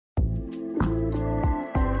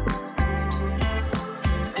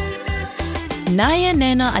Naye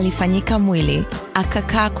neno alifanyika mwili,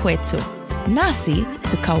 akakaa kwetu. Nasi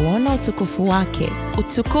tukauona utukufu wake,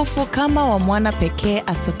 utukufu kama wa mwana pekee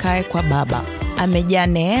atokaye kwa Baba. Amejaa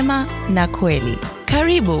neema na kweli.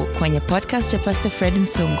 Karibu kwenye podcast ya Pastor Fred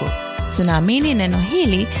Msungu. Tunaamini neno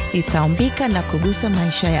hili litaumbika na kugusa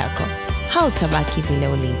maisha yako. Hautabaki vile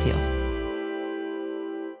ulivyo.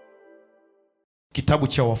 Kitabu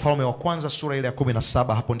cha Wafalme wa kwanza sura ile ya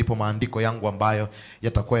 17, hapo ndipo maandiko yangu ambayo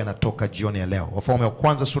yatakuwa yanatoka jioni ya leo. Wafalme wa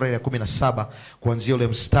kwanza sura ile ya 17 kuanzia ule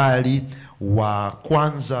mstari wa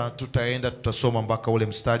kwanza tutasoma mpaka ule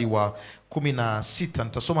mstari wa 16.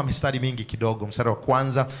 Nitasoma mistari mingi kidogo, mstari wa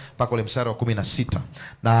kwanza mpaka ule mstari wa 16.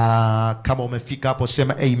 Na kama umefika hapo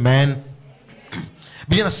sema amen.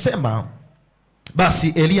 Biblia inasema, basi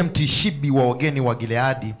Elia Mtishibi wa wageni wa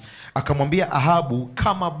Gileadi akamwambia Ahabu,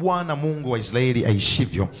 kama Bwana Mungu wa Israeli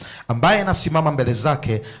aishivyo, ambaye anasimama mbele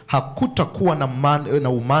zake, hakutakuwa na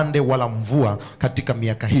umande wala mvua katika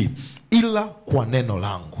miaka hii, ila kwa neno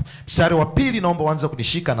langu. Mstari wa pili naomba uanze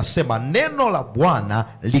kunishika. Anasema, neno la Bwana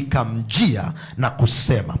likamjia na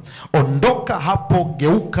kusema, ondoka hapo,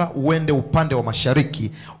 geuka uende upande wa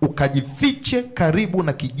mashariki, ukajifiche karibu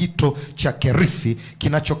na kijito cha Kerithi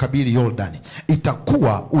kinachokabili Yordani.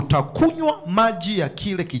 Itakuwa utakunywa maji ya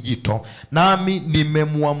kile kijito, nami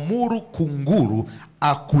nimemwamuru kunguru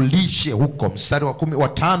akulishe huko. Mstari wa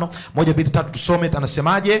 15, 1 2 3 tusome.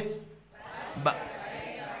 Anasemaje?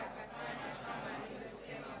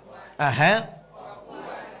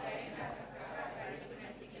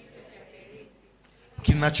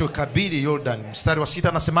 Kinachokabili Yordani. Mstari wa 6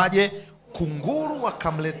 anasemaje? Kunguru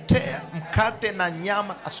wakamletea mkate na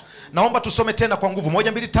nyama. Naomba tusome tena kwa nguvu.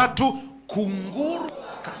 1 2 3. Kunguru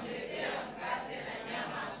wakamletea mkate na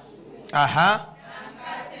nyama asubuhi. Na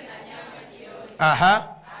mkate na nyama jioni.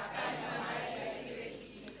 Akanywa maji ya kile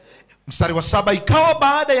kijito. Mstari wa 7, ikawa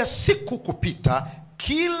baada ya siku kupita,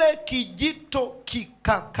 kile kijito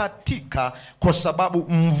kikakatika kwa sababu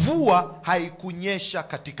mvua haikunyesha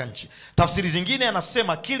katika nchi. Tafsiri zingine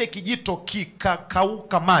anasema kile kijito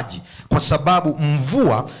kikakauka maji kwa sababu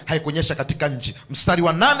mvua haikunyesha katika nchi. Mstari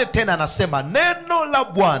wa 8 tena anasema, neno la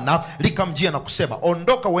Bwana likamjia na kusema,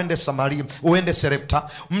 ondoka uende Samaria, uende Serepta,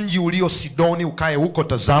 mji ulio Sidoni, ukae huko.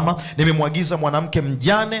 Tazama, nimemwagiza mwanamke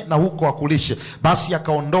mjane na huko akulishe. Basi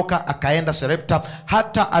akaondoka akaenda Serepta,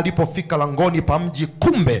 hata alipofika langoni pa mji,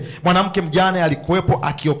 kumbe mwanamke mjane alikuwepo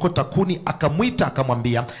akiokota kuni. Akamwita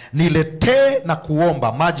akamwambia, niletee na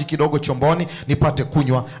kuomba maji kidogo chomboni nipate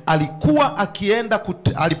kunywa. Alipokuwa akienda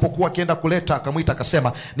kuleta, akamwita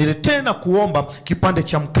akasema, niletee na kuomba kipande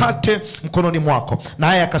cha mkate mkononi mwako.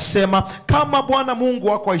 Naye akasema, kama Bwana Mungu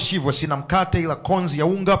wako aishivyo, sina mkate ila konzi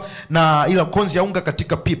ya unga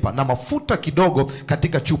katika pipa, na mafuta kidogo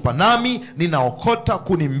katika chupa, nami ninaokota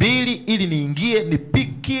kuni 2 ili niingie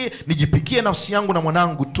nijipikie nafsi yangu na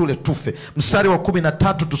mwanangu tule tufe. Mstari wa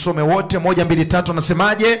 13 tusome wote. 1 2 3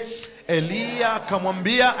 anasemaje? Elia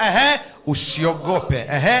akamwambia, usiogope,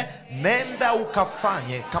 nenda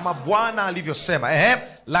ukafanye kama Bwana alivyosema,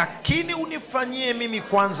 lakini unifanyie mimi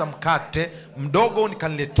kwanza mkate mdogo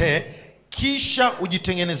nikaniletee, kisha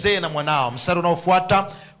ujitengenezee na mwanao. Mstari unaofuata,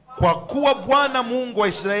 kwa kuwa Bwana Mungu wa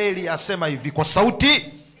Israeli asema hivi, kwa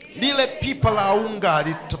sauti lile pipa la unga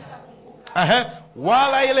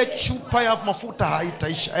wala ile chupa ya mafuta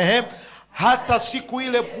haitaisha, hata siku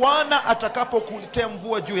ile Bwana atakapokuletea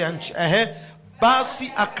mvua juu ya nchi.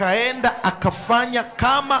 Basi akaenda akafanya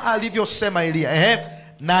kama alivyosema Elia,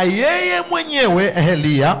 na yeye mwenyewe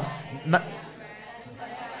Elia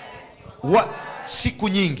siku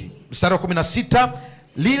nyingi. Mstari wa 16,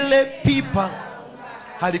 lile pipa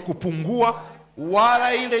halikupungua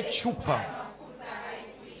wala ile chupa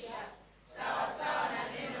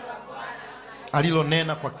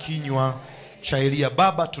alilonena kwa kinywa cha Elia.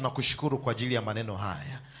 Baba, tunakushukuru kwa ajili ya maneno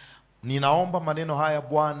haya. Ninaomba maneno haya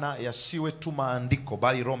Bwana yasiwe tu maandiko,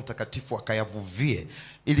 bali Roho Mtakatifu akayavuvie,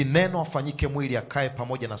 ili neno afanyike mwili, akae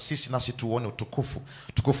pamoja na sisi, nasi tuone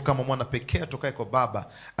utukufu kama mwana pekee atokaye kwa Baba,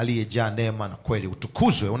 aliyejaa neema na kweli.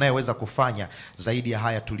 Utukuzwe unayeweza kufanya zaidi ya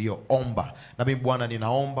haya tuliyoomba. Na mimi Bwana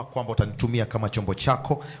ninaomba kwamba utanitumia kama chombo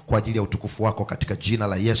chako kwa ajili ya utukufu wako, katika jina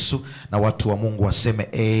la Yesu. Na watu wa Mungu waseme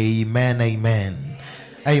amen, amen,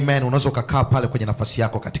 amen. Unaweza ukakaa pale kwenye nafasi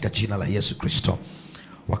yako katika jina la Yesu Kristo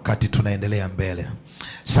wakati tunaendelea mbele.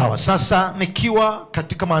 Sawa, sasa nikiwa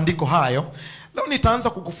katika maandiko hayo, leo nitaanza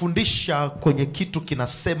kukufundisha kwenye kitu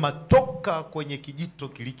kinasema, toka kwenye kijito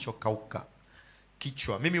kilichokauka.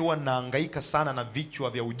 Kichwa, mimi huwa nahangaika sana na vichwa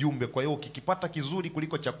vya ujumbe, kwa hiyo ukikipata kizuri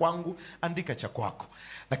kuliko cha kwangu, andika cha kwako.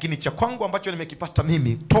 Lakini cha kwangu ambacho nimekipata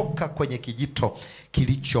mimi, toka kwenye kijito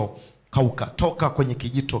kilichokauka. kauka, toka kwenye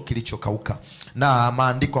kijito kilichokauka. Na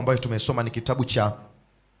maandiko ambayo tumesoma ni kitabu cha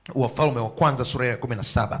Wafalme wa kwanza sura ya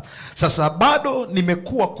 17. Sasa bado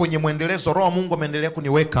nimekuwa kwenye mwendelezo, Roho Mungu ameendelea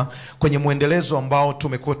kuniweka kwenye mwendelezo ambao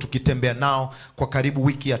tumekuwa tukitembea nao kwa karibu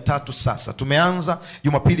wiki ya 3 sasa. Tumeanza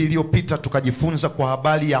Jumapili iliyopita tukajifunza kwa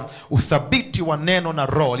habari ya uthabiti wa neno na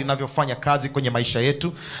roho linavyofanya kazi kwenye maisha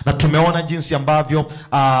yetu, na tumeona jinsi ambavyo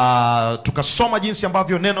tukasoma jinsi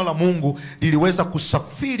ambavyo neno la Mungu liliweza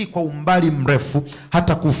kusafiri kwa umbali mrefu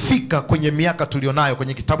hata kufika kwenye miaka tulionayo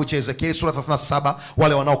kwenye kitabu cha Ezekieli sura 37,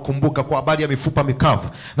 wale kumbuka kwa habari ya mifupa mikavu,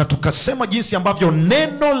 na tukasema jinsi ambavyo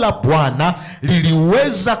neno la Bwana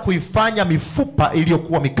liliweza kuifanya mifupa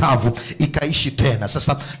iliyokuwa mikavu ikaishi tena.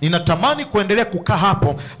 Sasa ninatamani kuendelea kukaa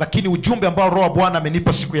hapo, lakini ujumbe ambao Roho wa Bwana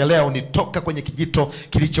amenipa siku ya leo ni toka kwenye kijito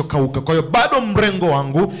kilichokauka. Kwa hiyo bado mrengo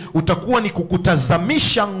wangu utakuwa ni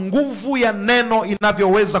kukutazamisha nguvu ya neno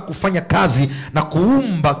inavyoweza kufanya kazi na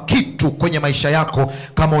kuumba kitu kwenye maisha yako.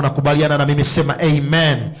 Kama unakubaliana na mimi sema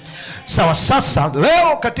amen. Sawa. Sasa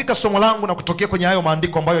leo katika somo langu na kutokea kwenye hayo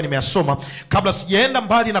maandiko ambayo nimeyasoma, kabla sijaenda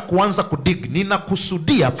mbali na kuanza kudig,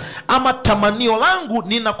 ninakusudia ama tamanio langu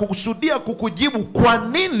ninakusudia kukujibu kwa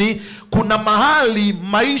nini kuna mahali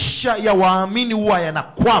maisha ya waamini huwa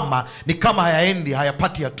yanakwama, ni kama hayaendi,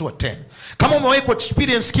 hayapati hatua tena. Kama umewahi ku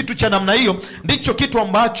experience kitu cha namna hiyo, ndicho kitu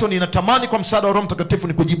ambacho ninatamani kwa msaada wa Roho Mtakatifu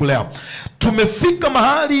ni kujibu leo. Tumefika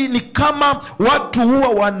mahali ni kama watu huwa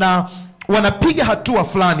wanapiga hatua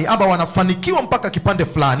fulani ama wanafanikiwa mpaka kipande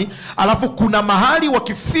fulani, alafu kuna mahali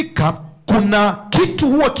wakifika kuna kitu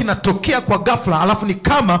huwa kinatokea kwa ghafla, alafu ni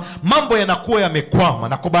kama mambo yanakuwa yamekwama.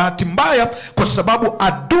 Na kwa bahati mbaya, kwa sababu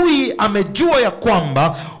adui amejua ya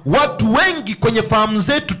kwamba watu wengi kwenye fahamu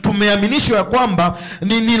zetu tumeaminishwa ya kwamba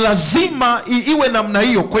ni lazima iwe namna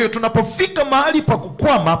hiyo. Kwa hiyo tunapofika mahali pa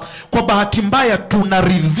kukwama, kwa bahati mbaya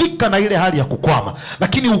tunaridhika na ile hali ya kukwama.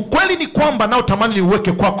 Lakini ukweli ni kwamba, nao tamani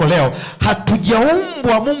niuweke kwako leo,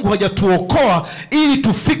 hatujaumbwa, Mungu hajatuokoa ili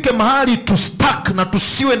tufike mahali tustuck na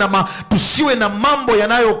tusiwe na mambo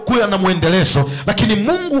yanayokuwa na muendelezo. Lakini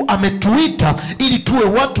Mungu ametuita ili tuwe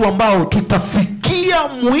watu ambao tutafikia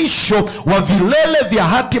mwisho wa vilele vya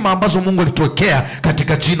hatima ambazo Mungu alituwekea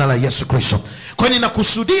katika jina la Yesu Kristo. Kwa nini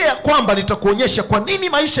nakusudia kwamba nitakuonyesha kwa nini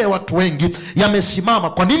maisha ya watu wengi yamesimama.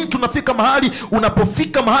 Kwa nini tunafika mahali,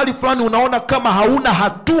 unapofika mahali fulani unaona kama hauna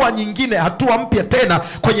hatua nyingine, hatua mpya tena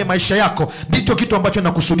kwenye maisha yako. Ndicho kitu ambacho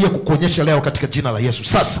nakusudia kukuonyesha leo katika jina la Yesu.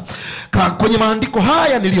 Sasa kwenye maandiko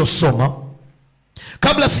haya niliyosoma,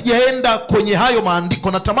 kabla sijaenda kwenye hayo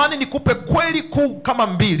maandiko, natamani nikupe kweli kuu kama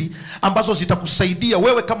 2 ambazo zitakusaidia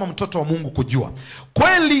wewe kama mtoto wa Mungu kujua.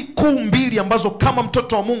 Kweli kuu 2 ambazo kama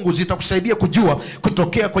mtoto wa Mungu zitakusaidia kujua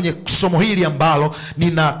kutokea kwenye somo hili ambalo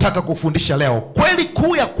ninataka kufundisha leo. Kweli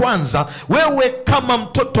kuu ya kwanza, wewe kama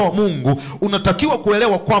mtoto wa Mungu unatakiwa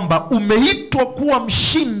kuelewa kwamba umeitwa kuwa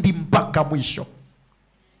mshindi mpaka mwisho.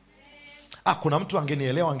 Kuna mtu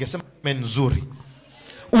angenielewa angesema amen nzuri.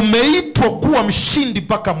 Umeitwa kuwa mshindi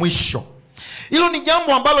mpaka mwisho. Hilo ni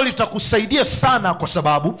jambo ambalo litakusaidia sana, kwa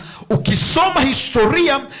sababu ukisoma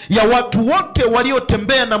historia ya watu wote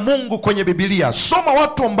waliotembea na Mungu kwenye Biblia, soma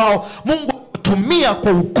watu ambao Mungu tumia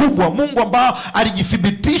kwa ukubwa, Mungu ambao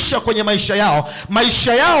alijithibitisha kwenye maisha yao.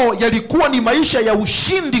 Maisha yao yalikuwa ni maisha ya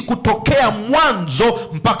ushindi kutokea mwanzo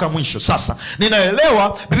mpaka mwisho. Sasa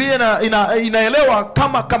ninaelewa Biblia inaelewa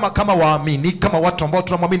kama waamini, kama watu ambao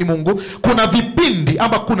tunamwamini Mungu, kuna vipindi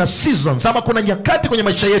ama kuna seasons ama kuna nyakati kwenye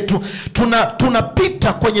maisha yetu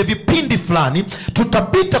tunapita kwenye vipindi fulani.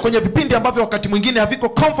 Tutapita kwenye vipindi ambavyo wakati mwingine haviko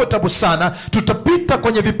comfortable sana. Tutapita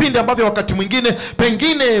kwenye vipindi ambavyo wakati mwingine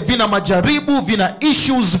pengine vina majaribu, vina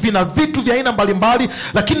issues, vina vitu vya aina mbalimbali.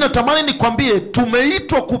 Lakini natamani nikwambie,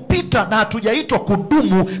 tumeitwa kupita na hatujaitwa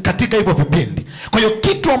kudumu katika hivyo vipindi. Kwa hiyo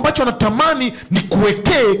kitu ambacho natamani ni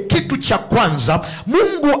kuwekee, kitu cha kwanza,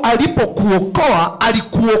 Mungu alipokuokoa,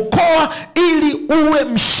 alikuokoa ili uwe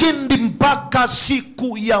mshindi mpaka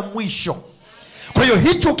siku ya mwisho. Kwa hiyo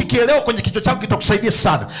hicho ukikielewa kwenye kichwa chako kitakusaidia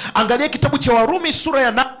sana. Angalia kitabu cha Warumi sura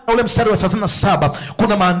ya 8 ule mstari wa 37.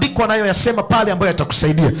 Kuna maandiko anayoyasema pale ambayo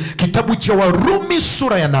yatakusaidia. Kitabu cha Warumi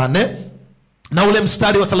sura ya 8 na ule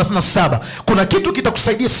mstari wa 37. Kuna kitu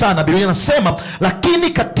kitakusaidia sana. Biblia inasema, lakini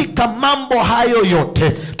katika mambo hayo yote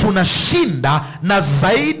tunashinda na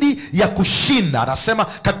zaidi ya kushinda. Anasema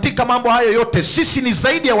katika mambo hayo yote sisi ni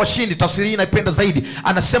zaidi ya washindi. Tafsiri hii naipenda zaidi.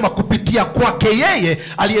 Anasema kupitia kwake yeye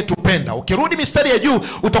aliyetupenda. Ukirudi mistari ya juu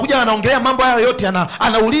utakuja anaongelea mambo hayo yote.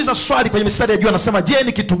 Anauliza swali kwenye mistari ya juu, anasema, je,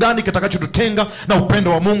 ni kitu gani kitakachotutenga na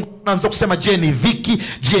upendo wa Mungu? Anaanza kusema, je, ni dhiki?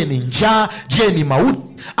 Je, ni njaa? Je, ni mauti?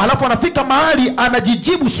 alafu anafika mahali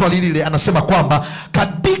anajijibu swali lile, anasema kwamba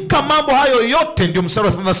katika mambo hayo yote, ndio mstari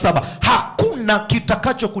wa 37, hakuna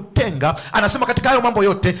kitakacho kutenga. Anasema katika hayo mambo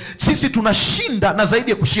yote sisi tunashinda na zaidi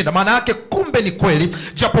ya kushinda. Maana yake kumbe ni kweli,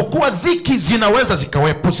 japokuwa dhiki zinaweza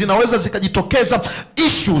zikawepo, zinaweza zikajitokeza,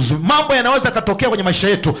 issues, mambo yanaweza katokea kwenye maisha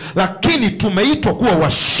yetu, lakini tumeitwa kuwa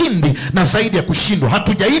washindi na zaidi ya kushindwa.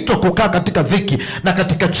 Hatujaitwa kukaa katika dhiki. Na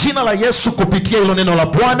katika jina la Yesu, kupitia hilo neno la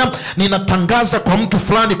Bwana, ninatangaza kwa mtu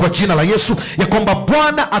fulani kwa jina la Yesu ya kwamba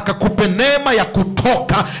Bwana akakupe neema ya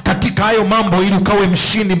kutoka katika hayo mambo ili ukawe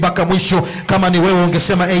mshindi mpaka mwisho. Kama ni wewe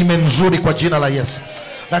ungesema amen nzuri kwa jina la Yesu.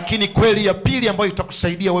 Lakini kweli ya pili ambayo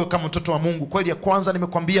itakusaidia wewe kama mtoto wa Mungu, kweli ya kwanza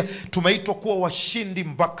nimekwambia tumeitwa kuwa washindi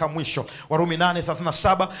mpaka mwisho, Warumi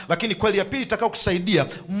 8:37. Lakini kweli ya pili itakao kusaidia,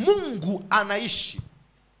 Mungu anaishi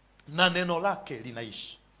na neno lake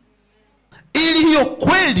linaishi. Ili hiyo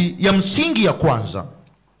kweli ya msingi ya kwanza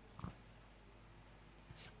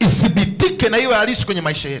ithibitike na iwe halisi kwenye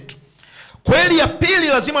maisha yetu, kweli ya pili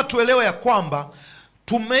lazima tuelewe ya kwamba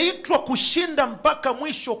tumeitwa kushinda mpaka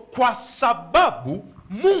mwisho kwa sababu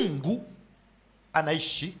Mungu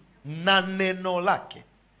anaishi na neno lake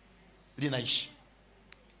linaishi.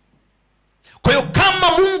 Kwa hiyo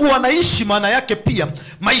kama Mungu anaishi, maana yake pia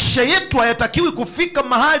maisha yetu hayatakiwi kufika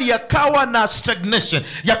mahali yakawa na stagnation,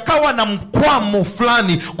 yakawa na mkwamo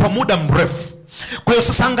fulani kwa muda mrefu. Kwa hiyo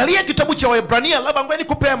sasa angalia kitabu cha Waebrania, labda ngoja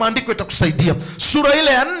nikupea maandiko itakusaidia. Sura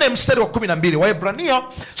ile ya 4 mstari wa 12. Waebrania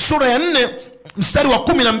sura ya 4 mstari wa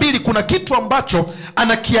 12, kuna kitu ambacho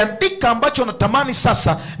anakiandika ambacho natamani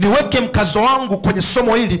sasa niweke mkazo wangu kwenye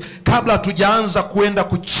somo hili kabla hatujaanza kuenda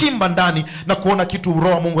kuchimba ndani na kuona kitu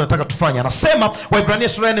Roho wa Mungu anataka tufanye. Anasema Waebrania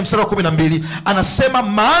sura ya 4 mstari wa 12, anasema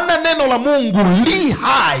maana neno la Mungu li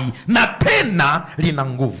hai na tena lina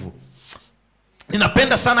nguvu.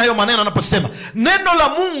 Ninapenda sana hayo maneno anaposema neno la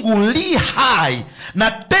Mungu li hai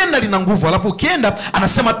na tena lina nguvu. Alafu ukienda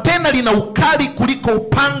anasema tena lina ukali kuliko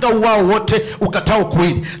upanga wao wote ukatao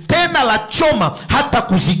kuwili, tena la choma hata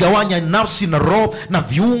kuzigawanya nafsi na roho na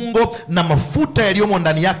viungo na mafuta yaliyomo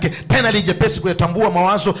ndani yake, tena lijepesi kuyatambua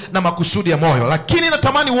mawazo na makusudi ya moyo. Lakini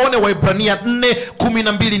natamani uone Waebrania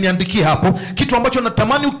 4:12, niandikie hapo kitu ambacho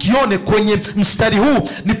natamani ukione kwenye mstari huu.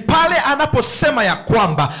 Ni pale anaposema ya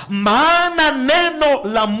kwamba maana neno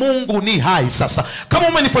la Mungu ni hai. Sasa kama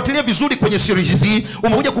umenifuatilia vizuri kwenye series hii,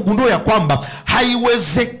 umekuja kugundua ya kwamba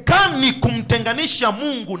haiwezekani kumtenganisha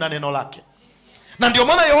Mungu na neno lake. Na ndio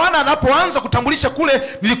maana Yohana anapoanza kutambulisha kule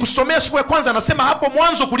nilikusomea siku ya kwanza, anasema hapo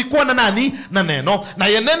mwanzo kulikuwa na nani? Na neno. Na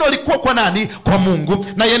ye neno alikuwa kwa nani? Kwa Mungu.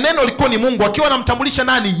 Na ye neno alikuwa ni Mungu, akiwa anamtambulisha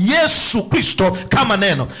nani? Yesu Kristo kama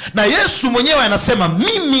neno. Na Yesu mwenyewe anasema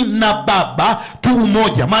mimi na Baba tu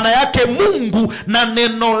umoja. Maana yake Mungu na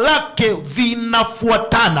neno lake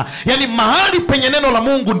vinafuatana. Yaani mahali penye neno la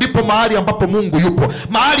Mungu ndipo mahali ambapo Mungu yupo.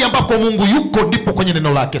 Mahali ambapo Mungu yuko ndipo kwenye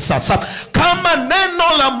neno lake. Sasa kama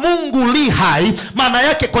neno la Mungu li hai, maana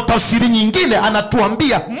yake kwa tafsiri nyingine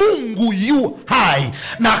anatuambia Mungu yu hai.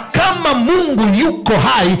 Na kama Mungu yuko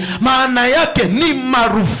hai, maana yake ni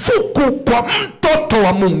marufuku kwa mtoto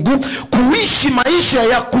wa Mungu kuishi maisha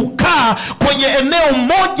ya kukaa kwenye eneo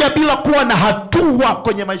moja bila kuwa na hatua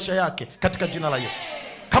kwenye maisha yake, katika jina la Yesu.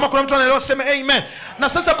 Kama kuna mtu anaelewa sema amen. Na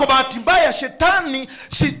sasa kwa bahati mbaya shetani,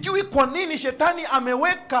 sijui kwa nini shetani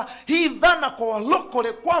ameweka hii dhana kwa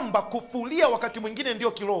walokole kwamba kufulia wakati mwingine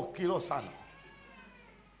ndio kilo sana,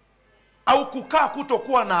 au kukaa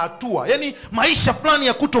kutokuwa na hatua, yani maisha fulani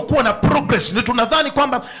ya kutokuwa na progress. Ndio tunadhani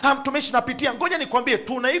kwamba mtumishi napitia. Ngoja nikwambie,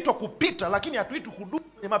 tunaitwa kupita, lakini hatuitwi kudumu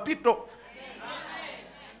kwenye mapito.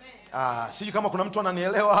 Sijui kama kuna mtu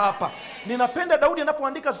ananielewa hapa. Ninapenda Daudi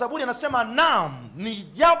anapoandika Zaburi, anasema naam,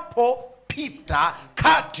 nijapo pita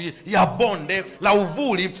kati ya bonde la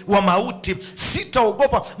uvuli wa mauti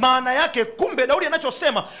sitaogopa. Maana yake kumbe Daudi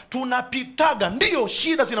anachosema tunapitaga, ndiyo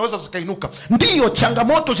shida zinaweza zikainuka, ndiyo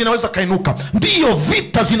changamoto zinaweza kainuka, ndiyo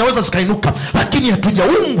vita zinaweza zikainuka, lakini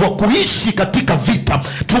hatujaumbwa kuishi katika vita.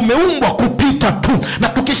 Tumeumbwa kupita tu, na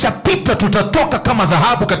tukishapita tutatoka kama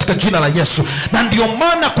dhahabu katika jina la Yesu. Na ndio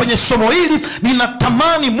maana kwenye somo hili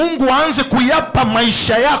ninatamani Mungu aanze kuyapa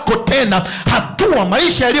maisha yako tena hatua,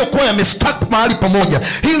 maisha yaliyokuwa yamestuck mahali pamoja,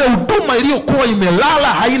 ile huduma iliyokuwa imelala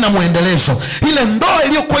haina muendelezo, ile ndoa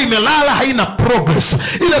iliyokuwa imelala haina progress,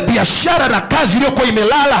 ile biashara na kazi iliyokuwa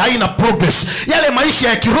imelala haina progress, yale maisha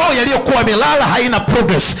ya kiroho yaliyokuwa yamelala haina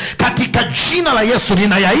progress. Katika jina la Yesu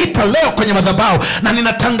ninayaita leo kwenye madhabahu na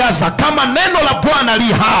ninatangaza kama neno la Bwana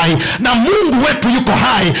li hai na Mungu wetu yuko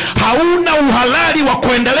hai, hauna uhalali wa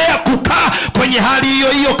kuendelea kukaa kwenye hali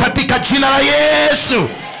hiyo hiyo katika jina la Yesu.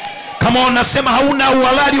 Kama unasema hauna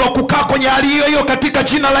uhalali wa kukaa kwenye hali hiyo hiyo katika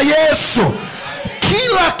jina la Yesu,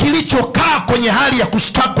 kila kilichokaa kwenye hali ya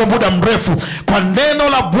kustak kwa muda mrefu, kwa neno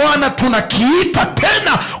la Bwana tunakiita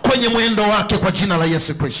tena kwenye mwendo wake kwa jina la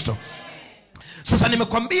Yesu Kristo. Sasa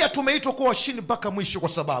nimekwambia tumeitwa kuwa washindi mpaka mwisho, kwa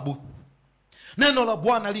sababu neno la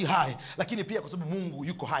Bwana li hai, lakini pia kwa sababu Mungu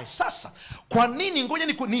yuko hai. Sasa kwa nini,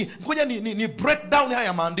 ngoja ni break down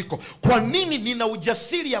haya maandiko. Kwa nini nina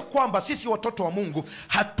ujasiri ya kwamba sisi watoto wa Mungu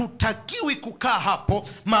hatutakiwi kukaa hapo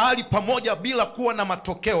mahali pamoja bila kuwa na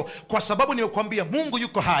matokeo? Kwa sababu nimekwambia Mungu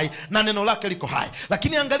yuko hai na neno lake liko hai.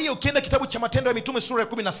 Lakini angalia, ukienda kitabu cha Matendo ya Mitume sura ya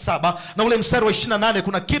 17 na ule mstari wa 28,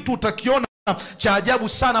 kuna kitu utakiona cha ajabu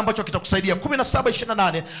sana ambacho kitakusaidia.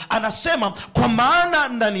 17:28 anasema kwa maana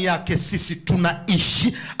ndani yake sisi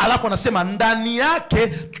tunaishi, alafu anasema ndani yake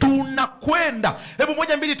tunakwenda. Hebu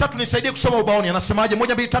 1 2 3 nisaidie kusoma ubaoni. Anasemaje?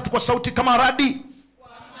 1 2 3 kwa sauti kama radi. Kwa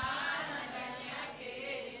maana ndani yake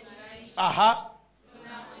yeye tunaishi.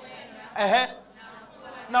 Tunakwenda.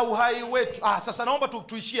 Na uhai wetu. Sasa naomba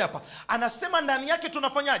tuishie hapa. Anasema ndani yake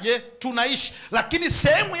tunafanyaje? Tunaishi. Lakini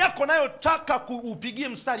sehemu yako nayo taka kuupigie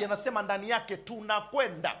mstari, anasema ndani yake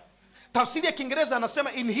tunakwenda. Tafsiri ya Kiingereza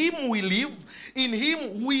anasema in him we live, in him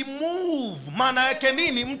we move. Maana yake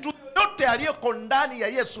nini? Mtu yote aliyeko ndani ya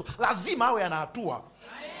Yesu lazima awe ana hatua.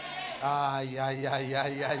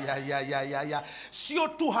 Sio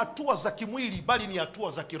tu hatua za kimwili, bali ni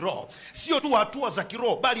hatua za kiroho. Sio tu hatua za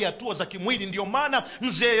kiroho, bali hatua za kimwili. Ndio maana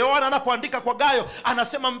mzee Yohana anapoandika kwa Gayo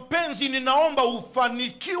anasema, mpenzi, ninaomba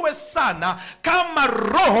ufanikiwe sana kama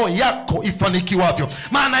roho yako ifanikiwavyo.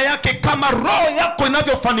 Maana yake kama roho yako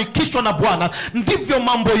inavyofanikishwa na Bwana, ndivyo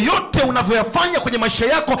mambo yote unavyoyafanya kwenye maisha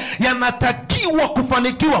yako yanatakiwa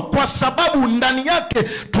kufanikiwa, kwa sababu ndani yake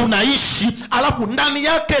tunaishi, alafu ndani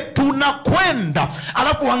yake tunakwenda.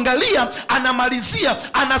 Alafu angalia,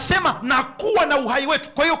 anamalizia anasema na kuwa na uhai wetu.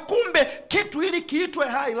 Kwa hiyo kumbe kitu ili kiitwe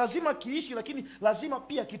hai lazima kiishi, lakini lazima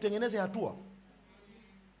pia kitengeneze hatua.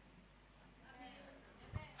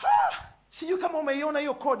 Sijui kama umeiona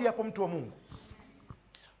hiyo kodi hapo, mtu wa Mungu.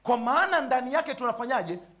 Kwa maana ndani yake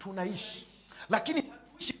tunafanyaje? Tunaishi. Lakini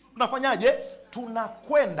tunafanyaje?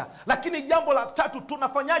 Tunakwenda. Lakini jambo la tatu,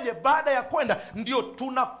 tunafanyaje baada ya kwenda? Ndio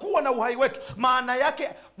tunakuwa na uhai wetu. Maana yake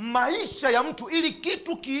maisha ya mtu, ili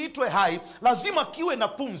kitu kiitwe hai lazima kiwe na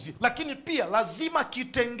pumzi, lakini pia lazima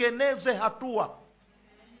kitengeneze hatua.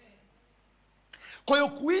 Kwa hiyo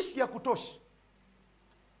kuishi ya kutoshi.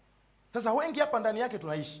 Sasa wengi hapa ndani yake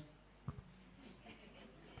tunaishi.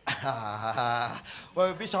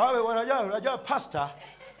 Wewe bisha, wewe unajua pastor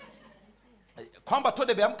kwamba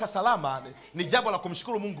Tode beamka salama ni jambo la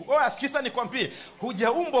kumshukuru Mungu. Sikiza nikwambie,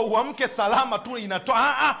 hujaumbwa uamke salama tu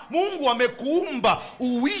inatoa. Mungu amekuumba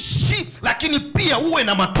uishi, lakini pia uwe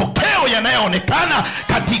na matokeo yanayoonekana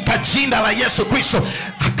katika jina la Yesu Kristo.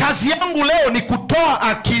 Kazi yangu leo ni kutoa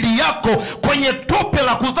akili yako kwenye tope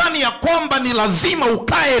la kudhani ya kwamba ni lazima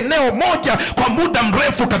ukae eneo moja kwa muda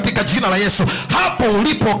mrefu katika jina la Yesu. Hapo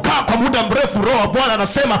ulipokaa kwa muda mrefu, Roho wa Bwana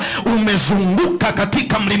anasema umezunguka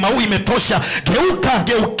katika mlima huu, imetosha.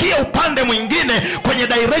 Geukia upande mwingine kwenye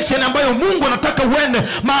direction ambayo Mungu anataka uende.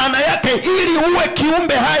 Maana yake ili uwe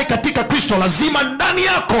kiumbe hai katika Kristo, lazima ndani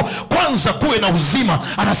yako kwanza kuwe na uzima.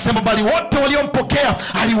 Anasema bali wote waliompokea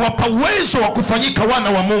aliwapa uwezo wa kufanyika wana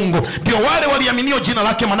wa Mungu, ndio wale waliaminio jina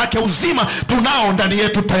lake. Manake uzima tunao ndani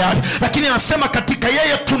yetu tayari. Lakini anasema katika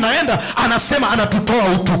yeye tunaenda, anasema anatutoa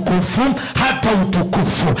utukufu hata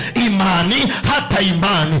utukufu, imani hata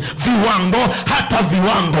imani, viwango hata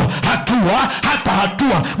viwango, hatua hata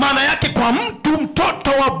hatua. Maana yake kwa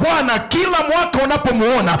mtoto wa Bwana, kila mwaka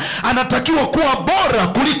unapomuona anatakiwa kuwa bora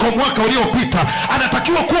kuliko mwaka uliopita,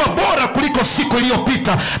 anatakiwa kuwa bora kuliko siku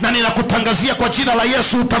iliyopita. Na ninakutangazia kwa jina la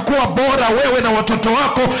Yesu, utakuwa bora wewe na watoto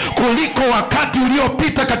wako kuliko wakati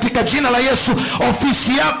uliopita katika jina la Yesu.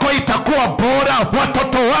 Ofisi yako itakuwa bora,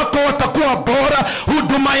 watoto wako watakuwa bora,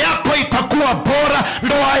 huduma yako itakuwa bora,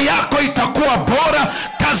 ndoa yako itakuwa bora,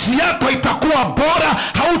 kazi yako itakuwa bora,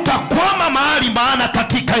 hautakwama mahali. Maana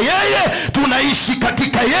katika yeye tunaishi,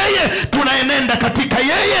 katika yeye tunaenenda, katika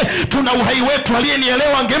yeye tuna uhai wetu.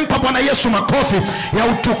 Aliyenielewa angempa Bwana Yesu makofi ya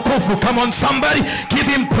utukufu. Come on somebody,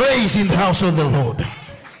 give him praise in the house of the Lord.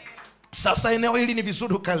 Sasa eneo hili ni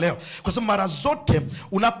vizuri ukaelewa, kwa sababu mara zote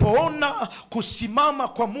unapoona kusimama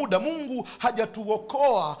kwa muda, Mungu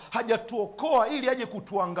hajatuokoa ili aje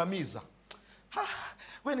kutuangamiza.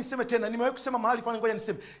 Wewe niseme tena, nimewahi kusema mahali fulani, ngoja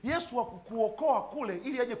niseme, Yesu hakukuokoa kule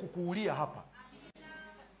ili aje kukuulia hapa.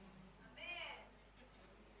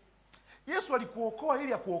 Yesu alikuokoa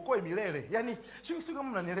ili akuokoe milele. Yaani sio kama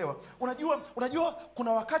mnanielewa. Unajua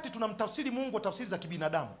kuna wakati tunamtafsiri Mungu kwa tafsiri za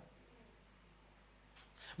kibinadamu.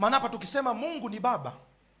 Maana hapa tukisema Mungu ni baba,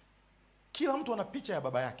 kila mtu ana picha ya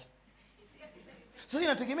baba yake. Sasa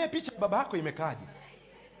inategemea picha ya baba yako imekaaje.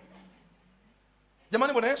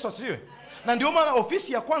 Jamani, Bwana Yesu asifiwe. Na ndio maana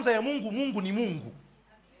ofisi ya kwanza ya Mungu, Mungu ni Mungu.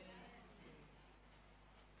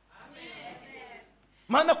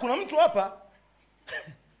 Maana kuna mtu hapa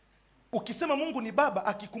ukisema Mungu ni baba,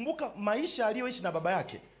 akikumbuka maisha aliyoishi na baba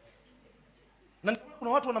yake. Na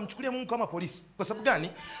kuna watu wanamchukulia Mungu kama polisi. Kwa sababu gani?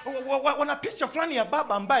 Wana picha fulani ya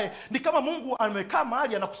baba ambaye ni kama Mungu amekaa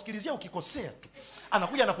mahali anakusikilizia ukikosea tu.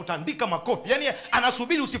 Anakuja anakutandika makofi. Yaani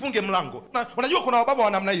anasubiri usifunge mlango. Na unajua kuna wababa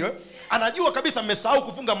wa namna hiyo. Anajua kabisa mmesahau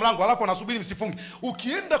kufunga mlango, alafu anasubiri msifunge.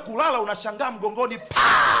 Ukienda kulala unashangaa mgongoni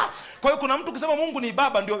pa. Kwa hiyo kuna mtu ukisema Mungu ni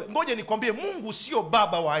baba, ndio ngoja nikwambie, Mungu sio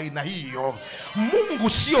baba wa aina hiyo. Mungu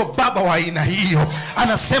sio baba wa aina hiyo.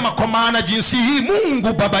 Anasema kwa maana jinsi hii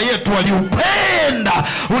Mungu baba yetu aliupenda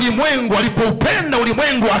ulimwengu, alipoupenda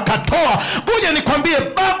ulimwengu akatoa. Ngoja nikwambie,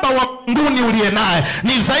 baba wa mbinguni uliye naye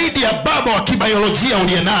ni zaidi ya baba wa kibiolojia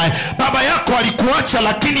uliye naye. Baba yako alikuacha,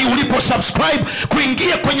 lakini ulipo subscribe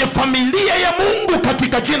kuingia kwenye familia ya Mungu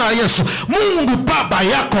katika jina la Yesu, Mungu baba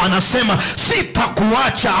yako anasema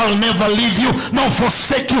sitakuacha, I'll never leave you nor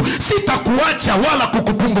forsake you. Sitakuacha wala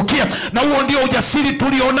kukupungukia. Na huo ndio ujasiri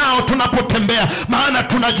tulionao tunapotembea, maana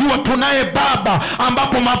tunajua tunaye baba,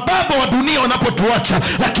 ambapo mababa wa dunia wanapotuacha,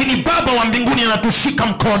 lakini baba wa mbinguni anatushika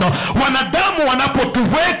mkono. Wanadamu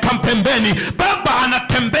wanapotuweka pembeni, baba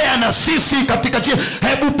anatembea na sisi katika jina.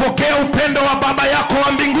 Hebu pokea upendo wa baba yako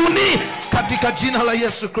wa mbinguni katika jina la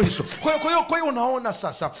Yesu Kristo. Kwa hiyo unaona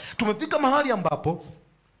sasa tumefika mahali ambapo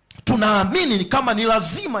tunaamini ni kama ni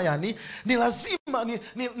lazima, yani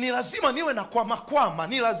ni lazima niwe na kwama,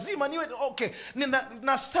 ni lazima niwe okay.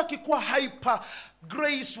 Nastaki kuwa hyper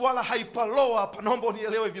grace wala hyper low hapa, naomba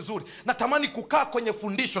unielewe vizuri. Natamani kukaa kwenye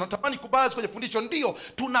fundisho, natamani kubalance kwenye fundisho, ndio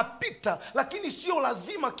tunapita, lakini sio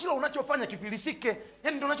lazima kila unachofanya kifilisike.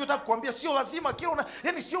 Yani ndio ninachotaka kukuambia, sio lazima kila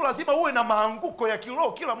yani sio lazima uwe na maanguko ya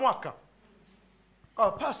kiroho kila mwaka.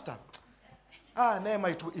 Pastor, neema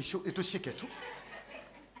itushike tu.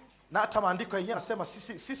 Na hata maandiko yenyewe yanasema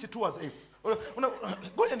sisi tu wadhaifu.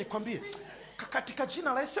 Ngoja nikwambie, katika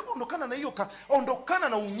jina la Yesu ondokana na hiyo, ondokana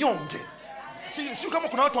na unyonge. Sio kama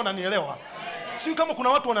kuna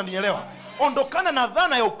watu wananielewa. Ondokana na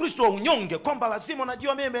dhana ya Ukristo wa unyonge, kwamba lazima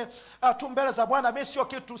unajua mimi tu mbele za Bwana mimi sio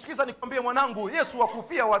kitu. Sikiza nikwambie mwanangu, Yesu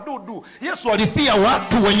hakufia wadudu. Yesu alifia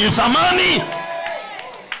watu wenye thamani.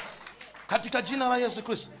 Katika jina la Yesu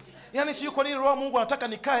Kristo. Yani sio kwa nini roho Mungu anataka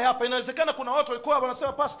nikae hapa. Inawezekana kuna watu walikuwa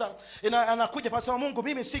wanasema pastor, anakuja pasema Mungu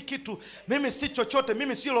mimi si kitu, mimi si chochote,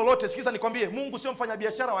 mimi si lolote. Sikiza nikwambie, Mungu sio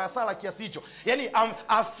mfanyabiashara wa hasara kiasi hicho. Yani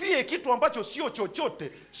afie kitu ambacho sio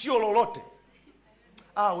chochote, sio lolote.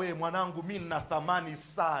 We mwanangu, mimi nina thamani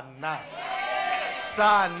sana.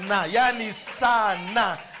 Sana, yani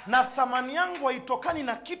sana. Na thamani yangu haitokani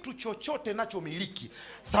na kitu chochote nachomiliki.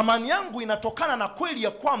 Thamani yangu inatokana na kweli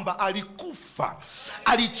ya kwamba alikufa,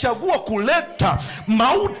 alichagua kuleta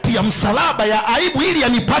mauti ya msalaba ya aibu ili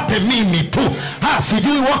anipate mimi tu.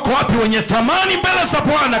 Sijui wako wapi wenye thamani mbele za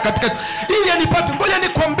Bwana katika ili anipate. Ngoja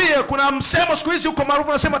nikwambie, kuna msemo siku hizi uko maarufu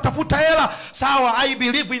unasema tafuta hela. Sawa, I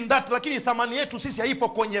believe in that, lakini thamani yetu sisi haipo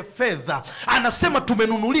kwenye fedha. Anasema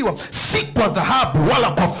tumenunuliwa si kwa dhahabu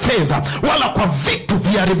wala kwa fedha wala kwa vitu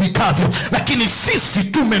viharibikavyo, lakini sisi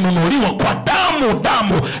tumenunuliwa kwa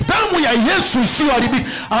damu ya Yesu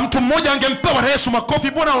isiyoharibika. Mtu mmoja angempewa Yesu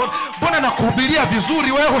makofi. Mbona nakuhubiria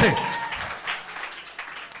vizuri wewe?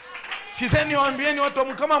 Sizeni waambieni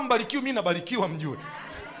watu kama mbarikiwa, mimi nabarikiwa, mjue.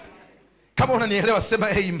 Kama unanielewa sema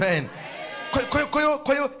amen. Kwa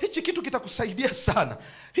hiyo hichi kitu kitakusaidia sana.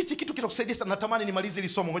 Natamani nimalize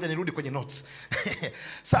hili somo, ngoja nirudi kwenye notes.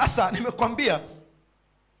 Sasa nimekwambia,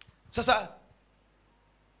 sasa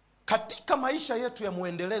katika maisha yetu ya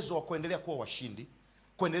muendelezo wa kuendelea kuwa washindi,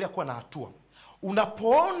 kuendelea kuwa na hatua,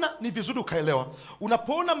 unapoona ni vizuri ukaelewa,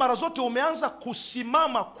 unapoona mara zote umeanza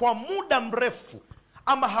kusimama kwa muda mrefu,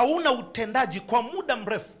 ama hauna utendaji kwa muda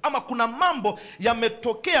mrefu, ama kuna mambo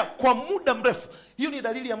yametokea kwa muda mrefu, hiyo ni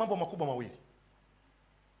dalili ya mambo makubwa mawili.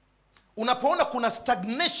 Unapoona kuna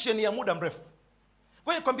stagnation ya muda mrefu,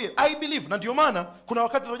 kwa hiyo nikwambie, I believe, na ndio maana kuna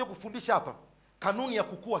wakati tunataka kufundisha hapa kanuni ya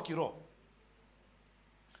kukua kiroho.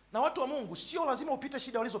 Na watu wa Mungu, sio lazima upite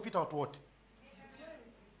shida walizopita watu wote.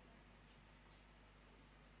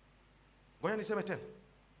 Ngoja niseme tena,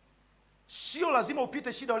 sio lazima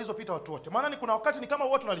upite shida walizopita watu wote. Maana ni kuna wakati ni kama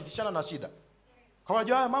watu wanalithishana na shida. Kama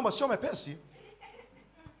unajua haya mambo sio mepesi,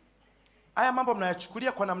 haya mambo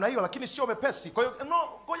mnayachukulia kwa namna hiyo, lakini sio mepesi. Kwa hiyo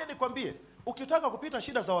ngoja nikwambie, ukitaka kupita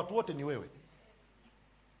shida za watu wote ni wewe.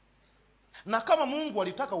 Na kama Mungu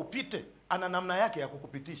alitaka upite, ana namna yake ya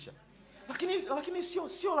kukupitisha. Lakini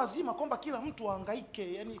sio lazima kwamba kila mtu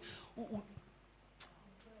ahangaike, yani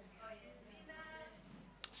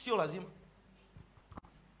sio lazima.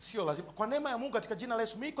 Sio lazima. Kwa neema ya Mungu katika jina la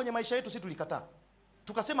Yesu, mimi kwenye maisha yetu sisi tulikataa.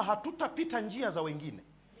 Tukasema hatutapita njia za wengine.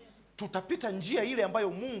 Tutapita njia ile ambayo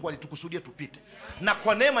Mungu alitukusudia tupite. Na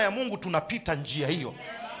kwa neema ya Mungu tunapita njia hiyo.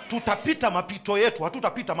 Tutapita mapito yetu,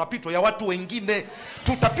 hatutapita mapito ya watu wengine.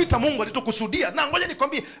 Tutapita Mungu alitukusudia. Na ngoja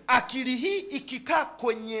nikwambie, akili hii ikikaa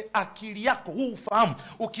kwenye akili yako, huu ufahamu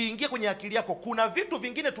ukiingia kwenye akili yako, kuna vitu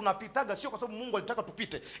vingine tunapitaga sio kwa sababu Mungu alitaka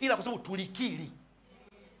tupite, ila kwa sababu tulikiri.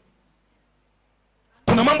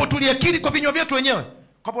 Kuna mambo tuliyakiri kwa vinywa vyetu wenyewe. Kwa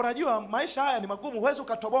sababu unajua maisha haya ni magumu, huwezi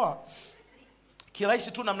ukatoboa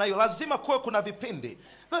kirahisi tu namna hiyo. Lazima kuwe kuna vipindi.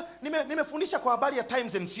 Nimefundisha kwa habari ya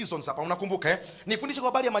times and seasons hapa, unakumbuka Nifundisha kwa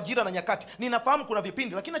habari ya majira na nyakati. Ninafahamu kuna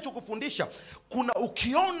vipindi, lakini nachokufundisha,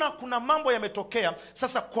 ukiona kuna mambo yametokea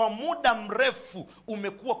sasa, kwa muda mrefu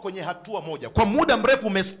umekuwa kwenye hatua moja, kwa muda mrefu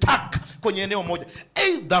umestuck kwenye eneo moja.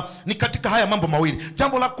 Either ni katika haya mambo mawili.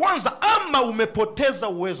 Jambo la kwanza, ama umepoteza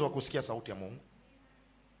uwezo wa kusikia sauti ya Mungu.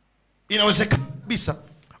 Inawezekana kabisa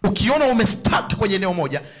ukiona umestuck kwenye eneo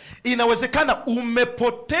moja, inawezekana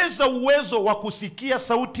umepoteza uwezo wa kusikia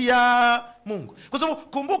sauti ya Mungu. Kwa sababu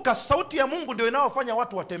kumbuka, sauti ya Mungu ndio inayofanya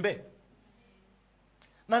watu watembee.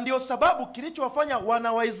 Na ndio sababu kilichowafanya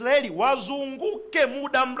wana wa Israeli wazunguke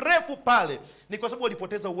muda mrefu pale, ni kwa sababu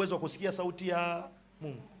walipoteza uwezo wa kusikia sauti ya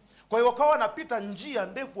Mungu. Kwa hiyo wakawa wanapita njia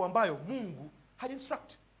ndefu ambayo Mungu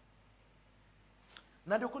hajainstruct.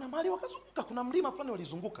 Na ndio kuna mahali wakazunguka, kuna mlima fulani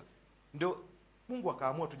walizunguka. Ndio Mungu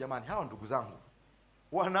akaamua tu, jamani, hawa ndugu zangu,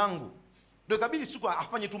 wanangu, ndio ikabidi siku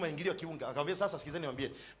afanye tu maingilio kiunga. Akamwambia, sasa sikizeni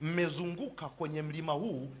niwaambie, mmezunguka kwenye mlima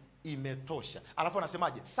huu, imetosha. Alafu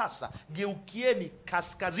anasemaje? Sasa geukieni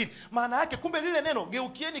kaskazini. Maana yake kumbe lile neno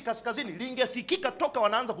geukieni kaskazini lingesikika toka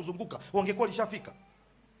wanaanza kuzunguka, wangekuwa lishafika.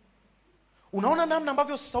 Unaona namna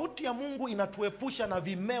ambavyo sauti ya Mungu inatuepusha na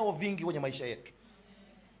vimeo vingi kwenye maisha yetu.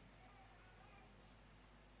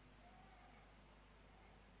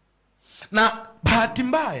 Na bahati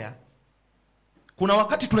mbaya, kuna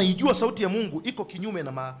wakati tunaijua sauti ya Mungu iko kinyume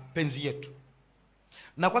na mapenzi yetu.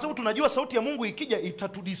 Na kwa sababu tunajua sauti ya Mungu ikija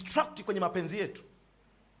itatudistract kwenye mapenzi yetu,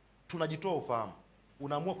 tunajitoa ufahamu,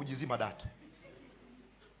 unaamua kujizima data.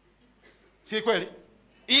 Si kweli?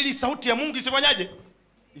 Ili sauti ya Mungu isifanyaje?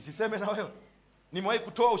 Isiseme na wewe. Nimewahi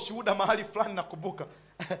kutoa ushuhuda mahali fulani, nakumbuka.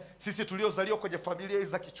 Sisi tuliozaliwa kwenye familia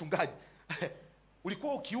za kichungaji.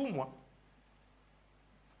 Ulikuwa ukiumwa,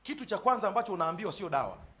 kitu cha kwanza ambacho unaambiwa sio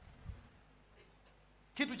dawa.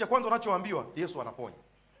 Kitu cha kwanza unachoambiwa, Yesu anaponya.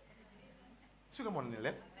 Sio kama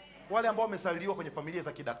unanielewa? Wale ambao wamesaliwa kwenye familia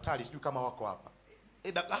za kidaktari, sio kama wako hapa.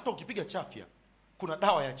 Hata ukipiga chafya, kuna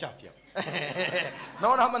dawa ya chafya.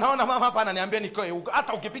 Naona mama hapa ananiambia nikoe,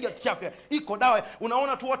 hata ukipiga chafya iko dawa.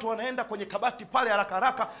 Unaona tu watu wanaenda kwenye kabati pale haraka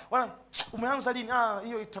haraka, umeanza lini?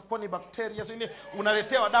 Hiyo itakuwa ni bakteria. Sio nini?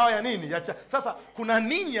 Unaletewa dawa ya nini? Sasa kuna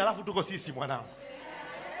nini, alafu tuko sisi mwanangu.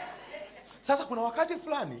 Sasa kuna wakati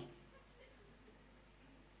fulani,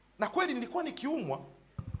 na kweli nilikuwa nikiumwa,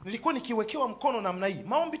 nilikuwa nikiwekewa mkono namna hii,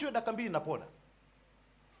 maombi tu ya dakika 2 napona.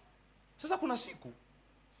 Sasa kuna siku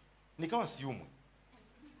nikawa siumwi,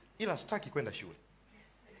 ila sitaki kwenda shule.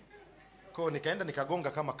 Kwa hiyo nikaenda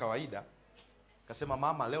nikagonga kama kawaida. Kasema,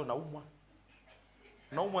 mama, leo naumwa.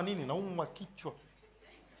 Naumwa nini? Naumwa kichwa.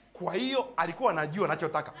 Kwa hiyo alikuwa anajua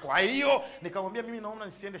anachotaka. Kwa hiyo nikamwambia, mimi naona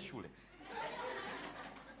nisiende shule.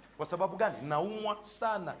 Kwa sababu gani? Naumwa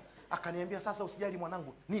sana. Akaniambia, sasa usijali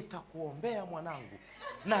mwanangu, nitakuombea mwanangu,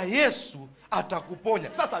 na Yesu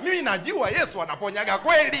atakuponya. Sasa mimi najua Yesu anaponyaga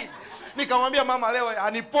kweli. Nikamwambia, mama, leo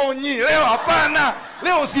aniponyi. Leo hapana,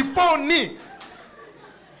 leo siponi.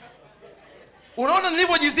 Unaona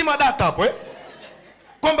nilivyojizima data hapo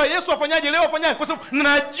kwamba Yesu afanyaje leo, afanyaje? Kwa sababu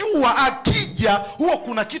najua akija huo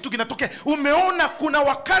kuna kitu kinatokea. Umeona, kuna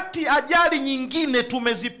wakati ajali nyingine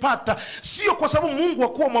tumezipata sio kwa sababu Mungu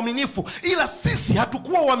hakuwa mwaminifu, ila sisi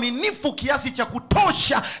hatukuwa waaminifu kiasi cha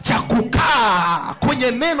kutosha cha kukaa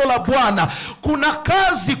kwenye neno la Bwana. Kuna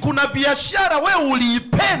kazi, kuna biashara wewe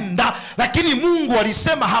uliipenda, lakini Mungu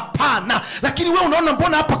alisema hapana. Lakini wewe unaona,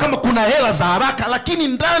 mbona hapa kama kuna hela za haraka, lakini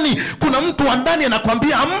ndani kuna mtu wa ndani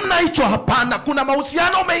anakuambia hamna hicho, hapana. Kuna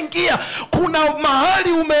mahusiano umeingia, kuna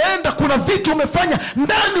mahali umeenda, kuna vitu umefanya,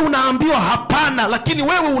 ndani unaambiwa hapana. Lakini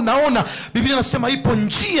wewe unaona, Biblia inasema ipo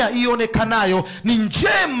njia ionekanayo ni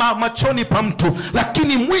njema machoni pa mtu,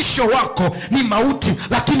 lakini mwisho wako ni mauti.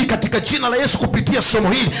 Lakini katika jina la Yesu, kupitia somo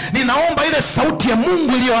hili, ninaomba ile sauti ya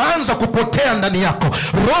Mungu iliyoanza kupotea ndani yako,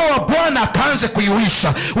 Roho wa Bwana akaanze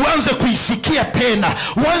kuiuisha, uanze kuisikia tena,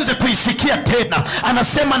 uanze kuisikia tena.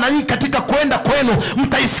 Anasema, na hii katika kwenda kwenu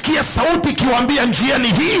mtaisikia sauti ikiwaambia, njia ni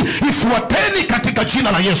hii, ifuateni katika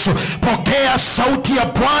jina la Yesu. Pokea sauti ya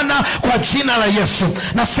Bwana kwa jina la Yesu.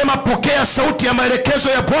 Nasema pokea sauti ya maelekezo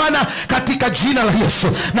ya Bwana katika jina la Yesu.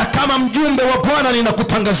 Na kama mjumbe wa Bwana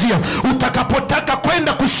ninakutangazia, utakapotaka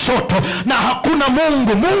kwenda kushoto na hakuna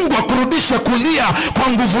Mungu akurudishe kulia kwa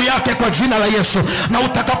nguvu yake kwa jina la Yesu. Na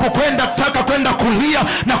utakapokwenda taka kwenda kulia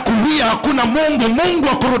na kulia hakuna Mungu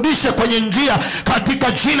akurudishe kwenye njia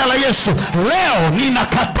katika jina la Yesu. Leo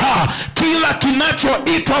ninakataa kila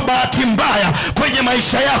kinachoitwa bahati mbaya kwenye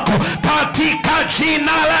maisha yako katika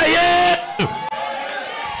jina la Yesu.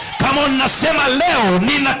 Kama nasema leo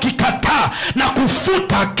ninakikataa na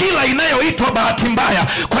kufuta kila inayoitwa bahati mbaya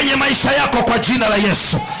kwenye maisha yako kwa jina la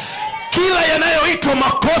Yesu. Kila yanayoitwa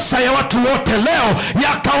makosa ya watu wote leo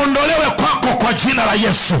yakaondolewe kwako kwa jina la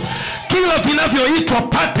Yesu. Kila vinavyoitwa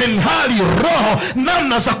pattern, hali, roho,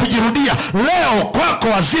 namna za kujirudia leo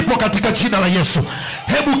kwako hazipo katika jina la Yesu.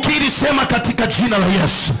 Hebu kiri, sema katika jina la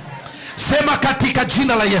Yesu. Sema katika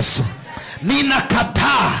jina la Yesu.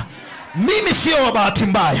 Ninakataa. Mimi sio wa bahati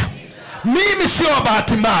mbaya. Mimi sio wa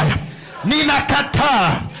bahati mbaya.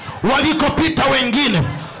 Ninakataa walikopita wengine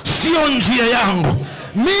sio njia yangu.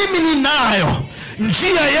 Mimi ninayo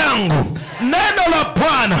njia yangu. Neno la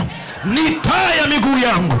Bwana ni taa ya miguu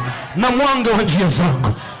yangu na mwanga wa njia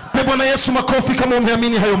zangu. Pe Bwana Yesu makofi kama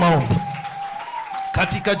umeamini hayo maombi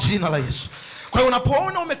katika jina la Yesu. Kwa hiyo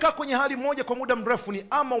unapoona umekaa kwenye hali moja kwa muda mrefu, ni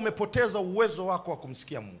ama umepoteza uwezo wako wa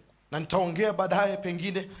kumsikia Mungu. Na nitaongea baadaye,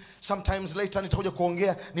 pengine sometimes later nitakuja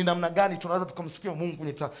kuongea ni namna gani tunaweza tukamsikia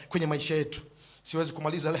Mungu kwenye maisha yetu. Siwezi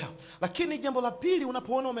kumaliza leo. Lakini jambo la pili,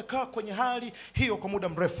 unapoona umekaa kwenye hali hiyo kwa muda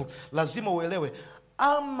mrefu, lazima uelewe,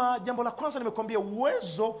 ama jambo la kwanza nimekuambia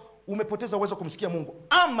umepoteza uwezo kumsikia Mungu.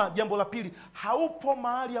 Ama jambo la pili, haupo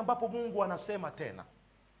mahali ambapo Mungu anasema tena.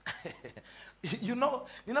 You know,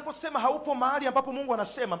 ninaposema haupo mahali ambapo Mungu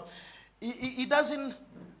anasema, it doesn't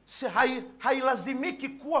hailazimiki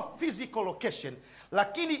kuwa physical location,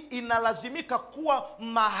 lakini inalazimika kuwa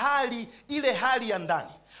mahali, ile hali ya ndani.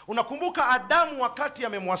 Unakumbuka Adamu wakati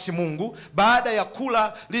amemwasi Mungu baada ya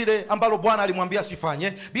kula lile ambalo Bwana alimwambia asifanye.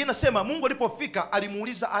 Biblia inasema Mungu alipofika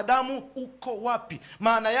alimuuliza Adamu, uko wapi?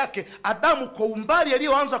 Maana yake Adamu kwa umbali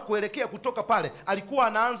aliyoanza kuelekea kutoka pale, alikuwa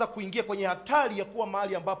anaanza kuingia kwenye hatari ya kuwa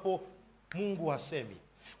mahali ambapo Mungu hasemi.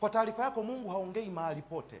 Kwa taarifa yako, Mungu haongei mahali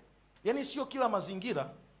pote. Yaani sio kila mazingira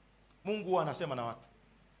Mungu anasema na watu.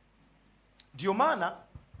 Ndio maana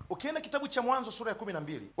ukienda kitabu cha Mwanzo sura ya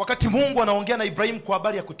 12, wakati Mungu anaongea na Ibrahim kwa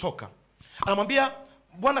habari ya kutoka, anamwambia,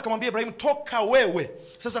 Bwana akamwambia Ibrahim, toka wewe.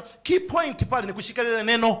 Sasa key point pale ni kushika lile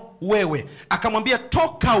neno wewe. Akamwambia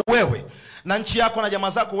toka wewe na nchi yako na jamaa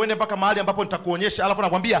zako uende mpaka mahali ambapo nitakuonyesha. Alafu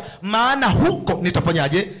nakwambia maana huko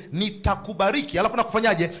nitafanyaje? Nitakubariki. Alafu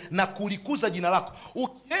nakufanyaje? Na kulikuza jina lako.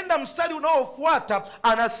 Ukienda mstari unaofuata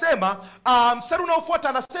anasema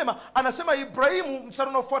anasema Ibrahimu, mstari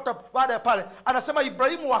unaofuata baada ya pale anasema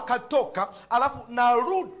Ibrahimu akatoka, alafu na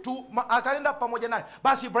Lutu akaenda pamoja naye.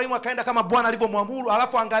 Basi Ibrahimu akaenda kama Bwana alivyomwamuru.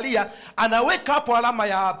 Alafu angalia, anaweka hapo alama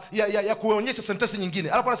ya kuonyesha sentensi nyingine.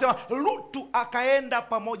 Alafu anasema Lutu akaenda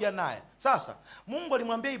pamoja naye. Sasa Mungu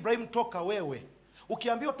alimwambia Ibrahim, toka wewe.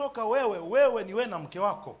 Ukiambiwa toka wewe, wewe ni wewe na mke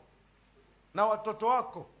wako na watoto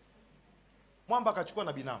wako. Mwamba akachukua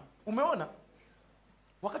na binamu. Umeona?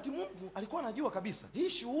 Wakati Mungu alikuwa anajua kabisa hii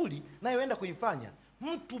shughuli nayoenda kuifanya,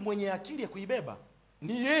 mtu mwenye akili ya kuibeba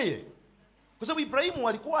ni yeye. Kwa sababu Ibrahimu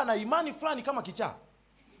alikuwa na imani fulani kama kichaa.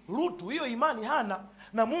 Lutu hiyo imani hana.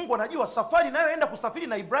 Na Mungu anajua safari nayoenda kusafiri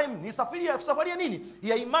na Ibrahim ni safari ya nini?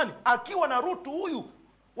 Ya imani. Akiwa na Lutu huyu,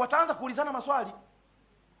 wataanza kuulizana maswali.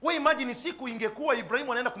 Wewe imagine siku ingekuwa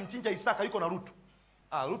Ibrahimu anaenda kumchinja Isaka yuko na Lutu.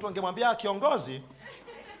 Lutu angemwambia, kiongozi,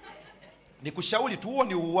 nikushauri tu, huo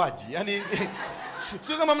ni uuaji. Yaani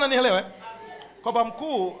sio kama mnanielewa kwamba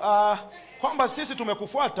mkuu, kwamba sisi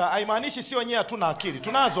tumekufuata haimaanishi sio wenyewe hatuna akili.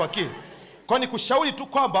 Tunazo akili. Kwa ni kushauri tu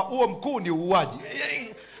kwamba huo mkuu ni uuaji.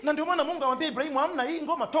 Na ndio maana Mungu anamwambia Ibrahimu, hamna hii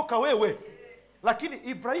ngoma, toka wewe. Lakini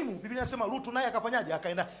Ibrahimu, Biblia inasema Lutu naye akafanyaje?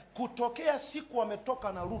 Akaenda. Kutokea siku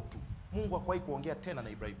ametoka na Lutu, Mungu hakuwahi kuongea tena na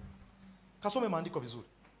Ibrahimu. Kasome maandiko vizuri.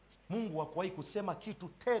 Mungu hakuwahi kusema kitu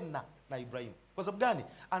tena na Ibrahimu. Kwa sababu gani?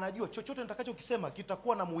 Anajua chochote nitakachokisema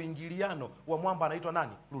kitakuwa na muingiliano wa mwamba anaitwa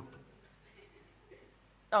nani? Lutu.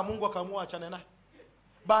 Mungu akaamua achane naye.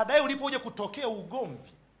 Baadaye ulipoje kutokea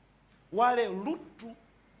ugomvi, wale Lutu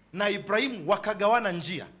na Ibrahimu wakagawana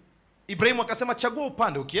njia. Ibrahimu akasema, chagua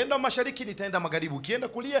upande, ukienda mashariki nitaenda magharibi, ukienda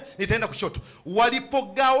kulia nitaenda kushoto.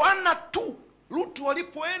 Walipogawana tu, Lutu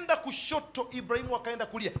walipoenda kushoto, Ibrahimu akaenda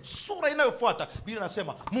kulia. Sura inayofuata Biblia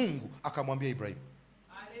inasema Mungu akamwambia Ibrahimu,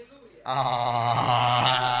 haleluya.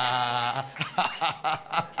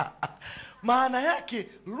 Maana yake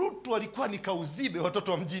Lutu alikuwa ni kauzibe,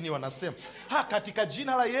 watoto wa mjini wanasema. Katika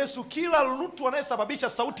jina la Yesu, kila Lutu anayesababisha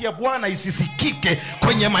sauti ya Bwana isisikike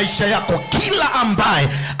kwenye maisha yako, kila ambaye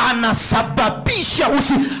anasababisha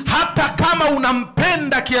hata kama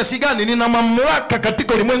unampenda kiasi gani, nina mamlaka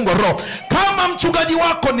katika ulimwengu wa roho, kama mchungaji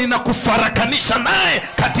wako, ninakufarakanisha naye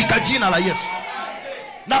katika jina la Yesu.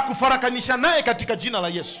 Na kufarakanisha naye katika jina la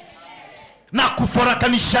Yesu. Na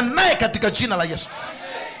kufarakanisha naye katika jina la Yesu.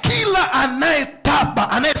 Kila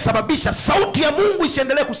anayesababisha sauti ya Mungu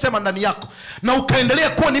isiendelee kusema ndani yako, na ukaendelea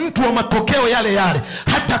kuwa ni mtu wa matokeo yale yale,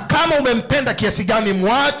 hata kama umempenda kiasi gani,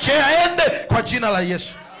 mwache aende kwa jina la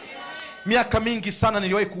Yesu. Miaka mingi sana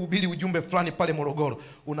niliwahi kuhubiri ujumbe fulani pale Morogoro,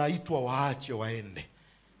 unaitwa waache waende.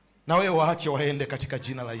 Na wewe waache waende katika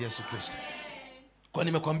jina la Yesu Kristo. Kwa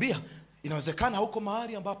nimekwambia, inawezekana huko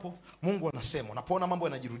mahali ambapo Mungu anasema, unapoona mambo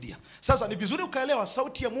yanajirudia. Sasa ni vizuri ukaelewa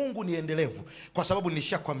sauti ya Mungu ni endelevu, kwa sababu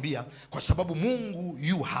nilishakwambia, kwa sababu Mungu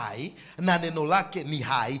yu hai na neno lake ni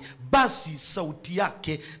hai, basi sauti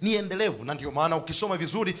yake ni endelevu. Na ndio maana ukisoma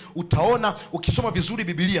vizuri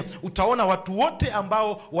Biblia, utaona watu wote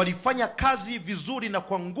ambao walifanya kazi vizuri na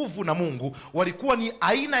kwa nguvu na Mungu, walikuwa ni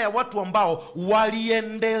aina ya watu ambao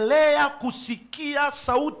waliendelea kusikia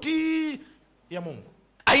sauti ya Mungu.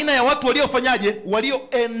 Aina ya watu waliofanyaje?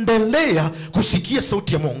 Walioendelea kusikia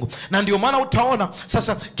sauti ya Mungu. Na ndio maana utaona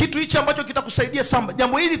sasa kitu hichi ambacho kitakusaidia sana,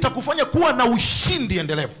 jambo hili litakufanya kuwa na ushindi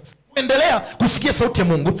endelevu. Endelea kusikia sauti ya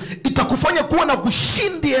Mungu itakufanya kuwa na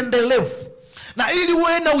ushindi endelevu. Na ili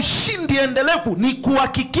uwe na ushindi endelevu, ni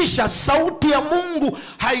kuhakikisha sauti ya Mungu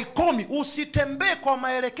haikomi. Usitembee kwa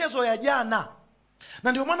maelekezo ya jana.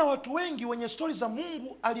 Na ndio maana watu wengi wenye stori za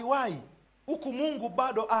Mungu aliwahi, huku Mungu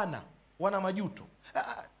bado wana majuto.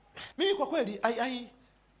 Mimi kwa kweli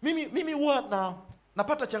mimi huwa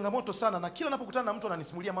napata changamoto sana, na kila napokutana na mtu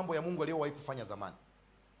ananisimulia mambo ya Mungu aliyowahi kufanya zamani.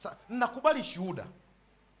 Sasa nakubali shuhuda,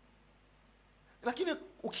 lakini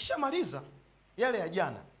ukishamaliza yale ya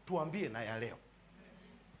jana, tuambie na ya leo.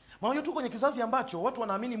 Maana tu kwenye kizazi ambacho watu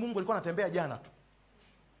wanaamini Mungu alikuwa anatembea jana tu,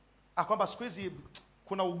 kwamba siku hizi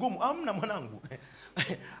kuna ugumu. Hamna mwanangu.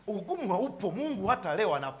 Ugumu haupo, Mungu hata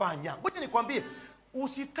leo anafanya. Ngoja nikwambie,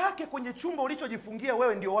 usitake kwenye chumba ulichojifungia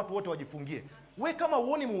wewe ndio watu wote wajifungie. We kama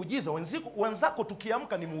uoni muujiza, wenzako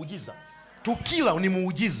tukiamka ni muujiza, tukila ni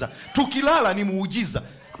muujiza, tukilala ni muujiza.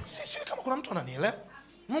 Sisi kama kuna mtu ananielewa,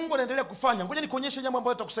 Mungu anaendelea kufanya. Ngoja nikuonyeshe jambo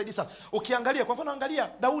ambalo litakusaidia sana. Ukiangalia kwa mfano, angalia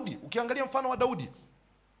Daudi. Ukiangalia mfano wa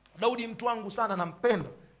Daudi mtu wangu sana, nampenda.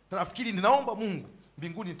 Na nafikiri ninaomba Mungu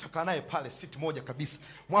mbinguni nitakaa naye pale siti moja kabisa.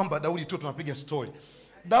 Mwamba Daudi tu tunapiga story.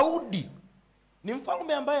 Daudi ni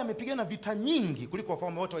mfalme ambaye amepigana vita nyingi kuliko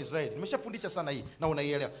wafalme wote wa Israeli. Nimeshafundisha sana hii na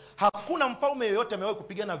unaielewa. Hakuna mfalme yeyote amewahi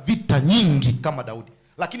kupigana vita nyingi kama Daudi,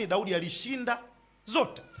 lakini Daudi alishinda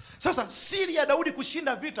zote. Sasa siri ya Daudi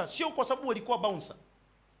kushinda vita sio kwa sababu alikuwa bouncer,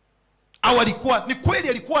 au ni kweli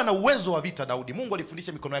alikuwa na uwezo wa vita Daudi. Mungu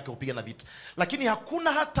alifundisha mikono yake kupigana vita, lakini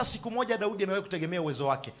hakuna hata siku moja Daudi amewahi kutegemea uwezo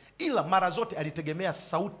wake, ila mara zote alitegemea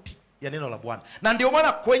sauti ya neno la Bwana. Na ndio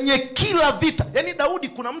maana kwenye kila vita, yani Daudi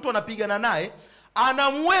kuna mtu anapigana naye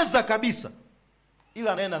anamweza kabisa,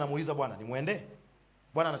 ila anaenda anamuuliza Bwana, nimuendee?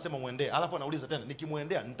 Bwana anasema muendee. Alafu anauliza tena,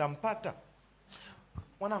 nikimuendea nitampata?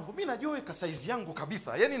 Mwanangu, mimi najua wewe kasaizi yangu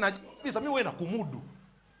kabisa, yani najua kabisa mimi wewe nakumudu,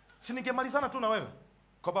 si ningemalizana tu na wewe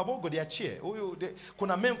kwa babogo diachie huyu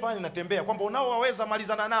kuna meme fulani natembea kwamba unaowaweza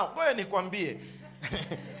malizana nao. Wewe nikwambie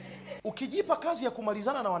ukijipa kazi ya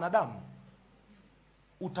kumalizana na wanadamu,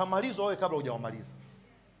 utamalizwa wewe kabla hujawamaliza.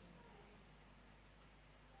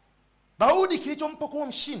 Daudi kilichompa kuwa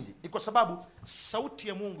mshindi ni kwa sababu sauti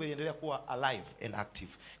ya Mungu iliendelea kuwa alive and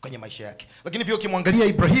active kwenye maisha yake. Lakini pia ukimwangalia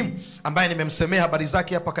Ibrahimu ambaye nimemsemea habari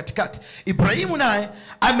zake hapa katikati, Ibrahimu naye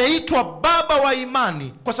ameitwa baba wa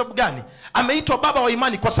imani. Kwa sababu gani ameitwa baba wa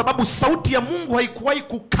imani? Kwa sababu sauti ya Mungu haikuwahi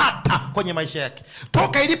kukata kwenye maisha yake.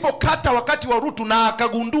 Toka ilipokata wakati wa Rutu na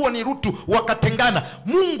akagundua ni Rutu, wakatengana,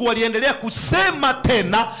 Mungu aliendelea kusema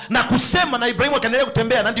tena na kusema, na Ibrahimu akaendelea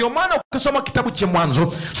kutembea. Na ndio maana ukisoma kitabu cha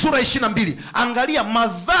Mwanzo sura 22, angalia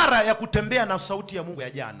madhara ya kutembea na sauti ya Mungu ya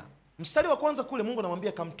jana. Mstari wa kwanza kule Mungu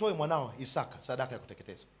anamwambia kamtoe mwanao Isaka sadaka ya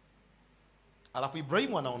kuteketezwa. Alafu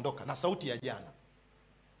Ibrahimu anaondoka na sauti ya jana,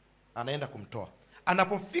 anaenda kumtoa.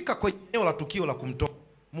 Anapofika kwenye eneo la tukio la kumtoa,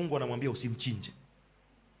 Mungu anamwambia usimchinje.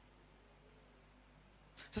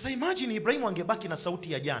 Sasa imagine Ibrahimu angebaki na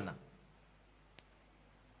sauti ya jana,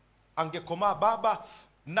 angekomaa, baba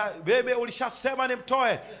na bebe ulishasema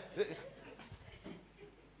nimtoe.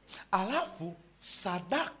 Alafu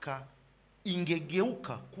sadaka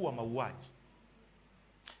ingegeuka kuwa mauaji.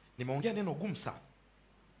 Nimeongea neno gumu sana.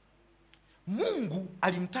 Mungu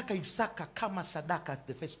alimtaka Isaka kama sadaka at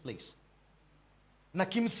the first place. Na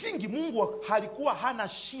kimsingi Mungu halikuwa hana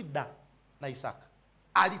shida na Isaka.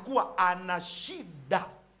 Alikuwa ana shida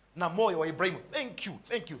na moyo wa Ibrahimu. Thank you.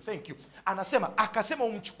 Akasema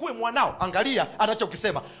umchukue mwanao. Angalia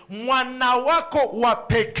anachokisema, mwana wako wa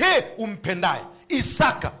pekee umpendaye,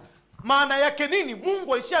 Isaka. Maana yake nini?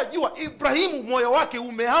 Mungu alishajua Ibrahimu moyo wake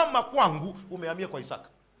umehama kwangu, umehamia kwa Isaka.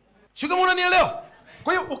 Sio kama unanielewa?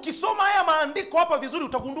 Kwa hiyo ukisoma haya maandiko hapa vizuri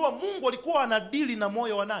utagundua Mungu alikuwa anadili na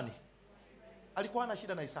moyo wa nani? Alikuwa hana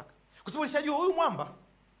shida na Isaka. Kwa sababu alishajua huyu mwamba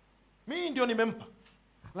mimi ndio nimempa.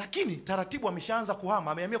 Lakini taratibu ameshaanza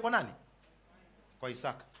kuhama, amehamia kwa nani? Kwa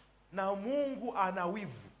Isaka. Na Mungu ana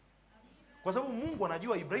wivu. Kwa sababu Mungu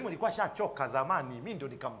anajua Ibrahimu alikuwa ashachoka zamani, mimi ndio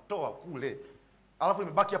nikamtoa kule. Alafu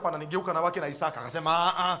nimebaki hapa na nigeuka na wake na Isaka.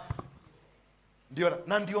 Akasema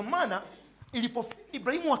ndio maana ilipofika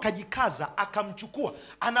Ibrahimu akajikaza, akamchukua.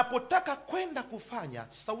 Anapotaka kwenda kufanya,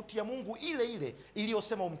 sauti ya Mungu ile ile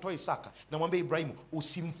iliyosema umtoe Isaka, namwambia Ibrahimu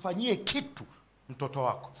usimfanyie kitu mtoto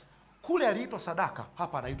wako. Kule aliitwa sadaka,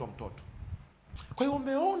 hapa anaitwa mtoto. Kwa hiyo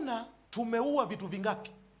umeona tumeua vitu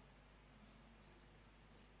vingapi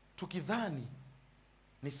tukidhani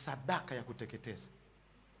ni sadaka ya kuteketeza,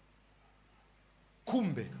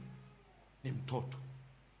 kumbe ni mtoto.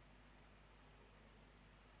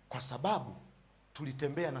 Kwa sababu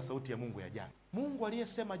tulitembea na sauti ya Mungu ya jana. Mungu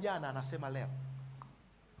aliyesema jana anasema leo.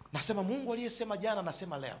 Nasema Mungu aliyesema jana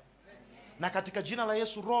anasema leo. Na katika jina la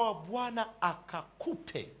Yesu, Roho wa Bwana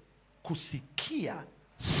akakupe kusikia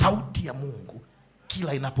sauti ya Mungu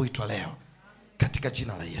kila inapoitwa leo, katika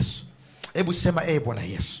jina la Yesu. Hebu sema Bwana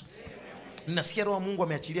Yesu. Ninasikia Roho wa Mungu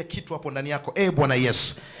ameachilia kitu hapo ndani yako. Bwana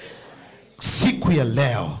Yesu, siku ya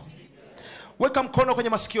leo, weka mkono kwenye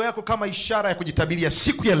masikio yako kama ishara ya kujitabiria.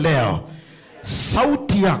 Siku ya leo,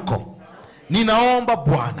 sauti yako ninaomba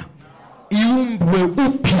Bwana iumbwe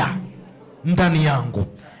upya ndani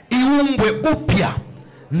yangu, iumbwe upya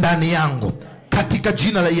ndani yangu, katika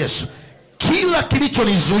jina la Yesu. Kila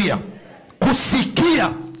kilichonizuia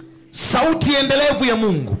kusikia sauti endelevu ya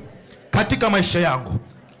Mungu katika maisha yangu,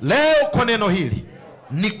 leo kwa neno hili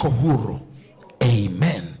niko huru.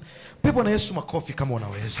 Amen. Bwana Yesu makofi kama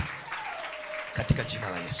unaweza, katika jina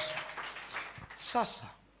la Yesu. Sasa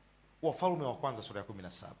Wafalme wa kwanza sura ya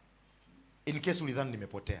 17. In case ulidhani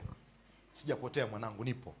nimepotea, sijapotea mwanangu,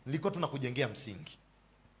 nipo. Nilikuwa tunakujengea msingi.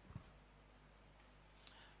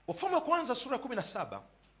 Wafalme wa kwanza sura ya 17,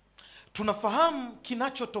 tunafahamu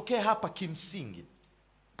kinachotokea hapa kimsingi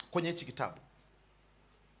kwenye hichi kitabu.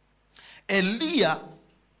 Elia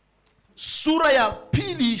sura ya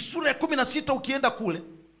pili, sura ya 16 ukienda kule,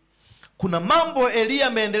 kuna mambo Elia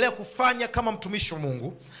ameendelea kufanya kama mtumishi wa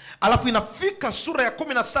Mungu. Alafu inafika sura ya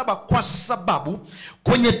 17, kwa sababu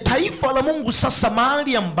kwenye taifa la Mungu sasa,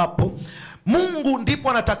 mahali ambapo Mungu ndipo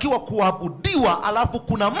anatakiwa kuabudiwa, alafu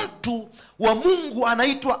kuna mtu wa Mungu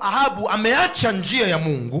anaitwa Ahabu ameacha njia ya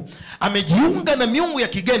Mungu, amejiunga na miungu ya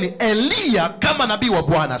kigeni. Elia kama nabii wa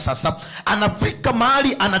Bwana sasa anafika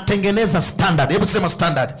mahali anatengeneza standard. Hebu sema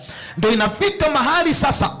standard. Ndio inafika mahali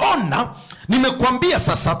sasa, ona, nimekwambia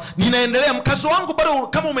sasa, ninaendelea mkazo wangu bado.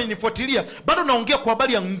 Kama umenifuatilia, bado naongea kwa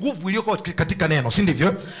habari ya nguvu iliyoko katika neno, si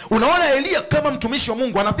ndivyo? Unaona Elia kama mtumishi wa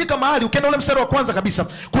Mungu anafika mahali, ukienda ule mstari wa kwanza kabisa,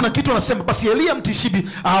 kuna kitu anasema, basi Elia mtishibi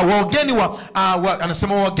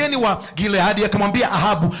anasema wageni wa Gileadi akamwambia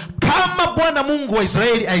Ahabu, kama Bwana Mungu wa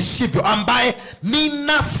Israeli aishivyo, ambaye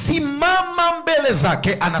ninasimama mbele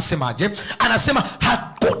zake, anasemaje? Anasema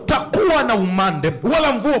hakutakuwa na umande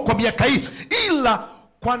wala mvua kwa miaka hii, ila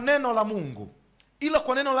kwa neno la Mungu. Ila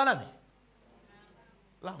kwa neno la nani?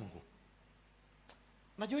 Langu.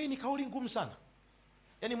 Najua hii ni kauli ngumu sana.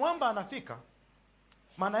 Yaani mwamba anafika,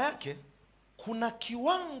 maana yake kuna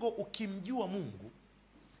kiwango ukimjua Mungu,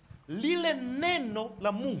 lile neno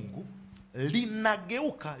la Mungu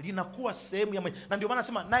linageuka, linakuwa sehemu ya maisha. Na ndio maana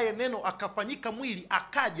nasema naye neno akafanyika mwili,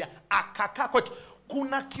 akaja akakaa kwetu.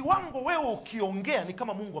 Kuna kiwango wewe ukiongea ni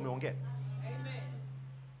kama Mungu ameongea.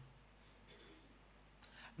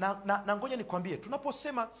 Na ngoja nikwambie,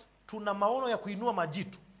 tunaposema tuna maono ya kuinua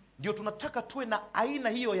majitu, ndio tunataka tuwe na aina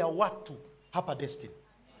hiyo ya watu hapa Destiny.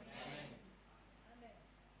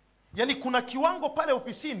 Yaani kuna kiwango pale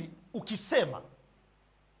ofisini ukisema,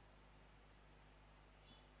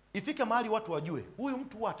 ifike mahali watu wajue huyu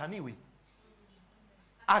mtu huwa hataniwi.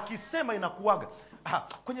 Akisema inakuaga.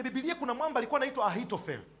 Kwenye Biblia kuna mwamba alikuwa anaitwa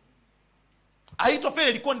Ahithofeli. Ahithofeli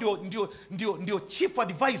alikuwa ndio chief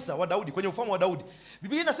advisor wa Daudi kwenye ufalme wa Daudi.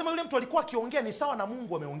 Biblia inasema yule mtu alikuwa akiongea ni sawa na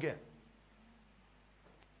Mungu ameongea.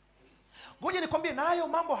 Ngoja nikwambie, na hayo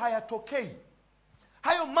mambo hayatokei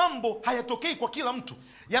Hayo mambo hayatokei kwa kila mtu,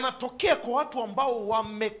 yanatokea kwa watu ambao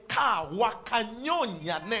wamekaa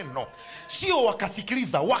wakanyonya neno, sio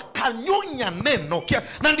wakasikiliza, wakanyonya neno.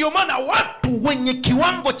 Na ndio maana watu wenye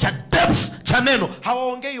kiwango cha depth cha neno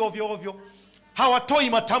hawaongei ovyo ovyo, hawatoi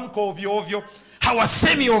matamko ovyo ovyo,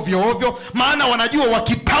 hawasemi ovyo ovyo, maana wanajua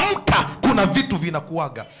wakitamka kuna vitu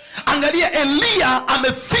vinakuaga. Angalia, Elia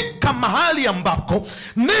amefika mahali ambako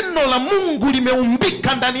neno la Mungu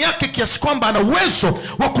limeumbika ndani yake kiasi kwamba ana uwezo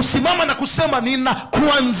wa kusimama na kusema, nina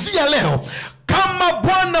kuanzia leo kama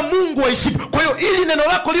Bwana Mungu aishivyo. Kwa hiyo ili neno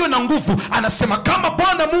lako liwe na nguvu, anasema kama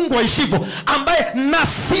Bwana Mungu aishivyo, ambaye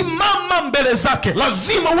nasimama mbele zake.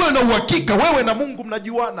 Lazima uwe na uhakika wewe na Mungu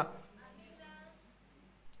mnajuana.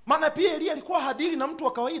 Maana pia Elia alikuwa hadili na mtu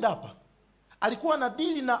wa kawaida hapa. Alikuwa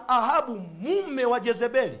anadili na Ahabu, mume wa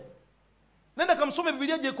Jezebeli. Nenda kamsome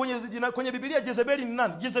Biblia, kwenye Biblia Jezebeli ni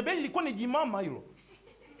nani? Jezebeli ilikuwa ni jimama hilo.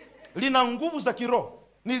 Lina nguvu za kiroho.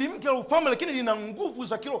 Ni limke la ufalme, lakini lina nguvu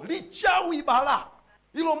za kiroho. Lichawi bala.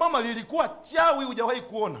 Hilo mama lilikuwa chawi hujawahi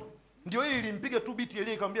kuona. Ndio hili lilimpiga tu biti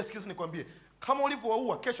Elia, akamwambia sikiza nikwambie, kama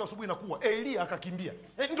ulivyowaua kesho asubuhi inakuwa. Elia akakimbia.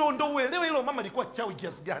 Ndio uelewe hilo mama lilikuwa chawi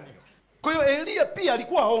kiasi gani. Kwa hiyo Elia pia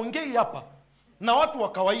alikuwa haongei hapa na watu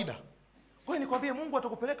wa kawaida. Kwa hiyo nikwambie, Mungu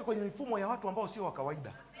atakupeleka kwenye mifumo ya watu ambao sio wa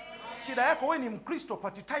kawaida. Shida yako wewe ni Mkristo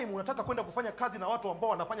part time, unataka kwenda kufanya kazi na watu ambao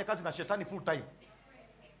wanafanya kazi na shetani full time.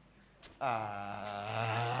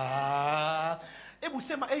 Hebu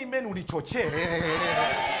sema amen unichochee.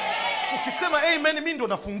 Ukisema amen mimi ndo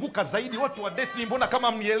nafunguka zaidi. Watu wa Destiny mbona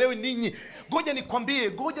kama mnielewi ninyi? Ngoja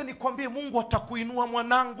nikwambie Mungu atakuinua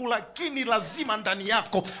mwanangu, lakini lazima ndani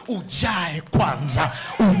yako ujae kwanza.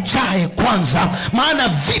 Maana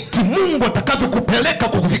vitu Mungu atakavyokupeleka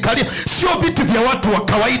kukuvikalia sio vitu vya watu wa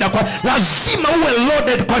kawaida, kwa lazima uwe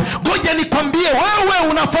loaded. Kwa ngoja nikwambie, wewe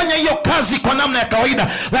unafanya hiyo kazi kwa namna ya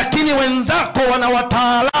kawaida, lakini wenzako wana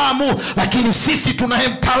wataalamu, lakini sisi tunaye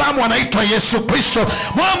mtaalamu anaitwa Yesu Kristo,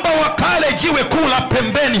 mwamba wa kale, jiwe kuu la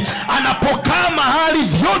pembeni. Anapokaa mahali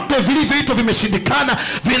vyote vilivyoitwa vimeshindikana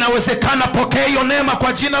vinawezekana. Pokea hiyo neema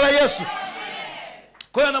kwa jina la Yesu.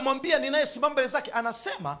 Kwa hiyo anamwambia ninayesimama mbele zake,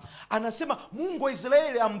 anasema Mungu wa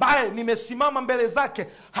Israeli ambaye nimesimama mbele zake,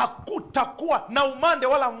 hakutakuwa na umande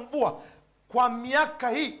wala mvua kwa miaka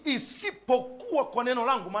hii isipokuwa kwa neno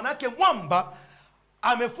langu. Maana yake mwamba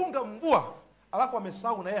amefunga mvua, alafu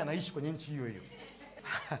amesahau na yeye anaishi kwenye nchi hiyo hiyo.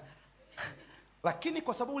 Lakini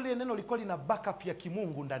kwa sababu ile neno lilikuwa lina backup ya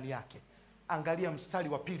kimungu ndani yake. Angalia mstari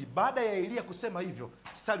wa pili. Baada ya Elia kusema hivyo,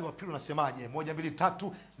 mstari wa pili unasemaje? 1, 2,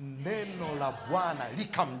 3. Neno la Bwana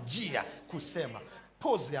likamjia kusema.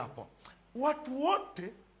 Pause hapo. Watu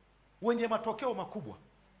wote wenye matokeo makubwa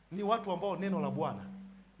ni watu ambao neno la Bwana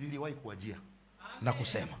liliwahi kuwajia na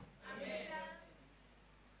kusema.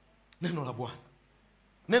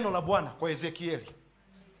 Neno la Bwana kwa Ezekieli,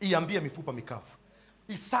 iambie mifupa mikavu.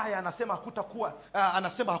 Isaya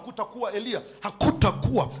anasema hakutakuwa Elia,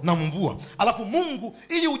 hakutakuwa na mvua. Alafu Mungu,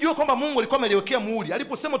 ili ujue kwamba Mungu alikuwa ameliwekea muhuri,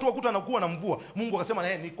 aliposema tu hakutakuwa na mvua, Mungu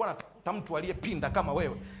akasema nilikuwa natafuta mtu aliyepinda kama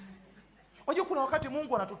wewe. Unajua kuna wakati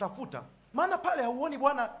Mungu anatutafuta, maana pale hauoni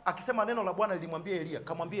Bwana akisema neno la Bwana lilimwambia Elia,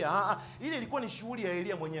 kamwambia ile ilikuwa ni shughuli ya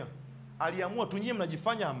Elia mwenyewe. Aliamua tu, nyinyi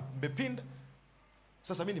mnajifanya mmepinda,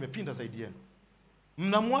 sasa mimi nimepinda zaidi yenu.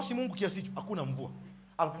 Mnamwasi Mungu kiasi hicho, hakuna mvua.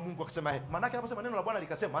 Alafu Mungu akasema maana yake anaposema neno la Bwana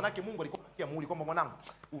likasema, maana yake Mungu alikuwa anakia muhuri kwamba mwanangu,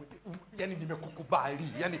 yani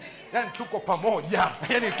nimekukubali, yani tuko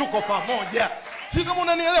pamoja, si kama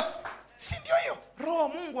unanielewa? Si ndio hiyo? Roho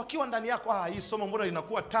Mungu akiwa ndani yako, hii somo mbona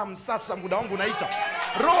linakuwa tamu sasa, muda wangu unaisha.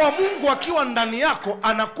 Roho Mungu akiwa ndani yako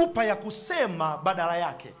anakupa ya kusema badala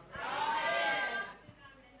yake.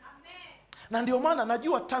 Na ndio maana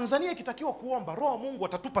najua Tanzania ikitakiwa kuomba, Roho Mungu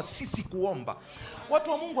atatupa sisi kuomba.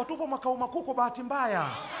 Watu wa Mungu hatupo makao makuu kwa bahati mbaya.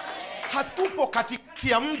 Hatupo katikati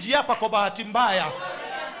ya mji hapa kwa bahati mbaya.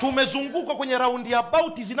 Tumezungukwa kwenye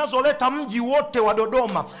roundabout zinazoleta mji wote wa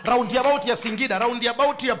Dodoma, roundabout ya Singida,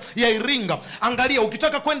 roundabout ya Iringa. Angalia,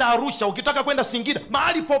 ukitaka kwenda Arusha, ukitaka kwenda Singida,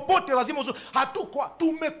 mahali popote lazima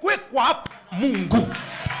tumewekwa hapa Mungu.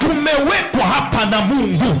 Tumewekwa hapa na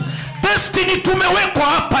Mungu. Destiny tumewekwa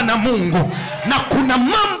hapa na Mungu. Na kuna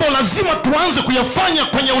mambo lazima tuanze kuyafanya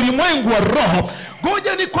kwenye ulimwengu wa roho.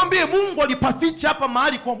 Ngoja nikwambie, Mungu alipaficha hapa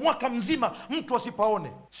mahali kwa mwaka mzima mtu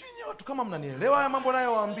asipaone. Sio nyewe watu kama mnanielewa haya mambo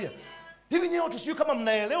nayowaambia. Hivi nyewe watu sio kama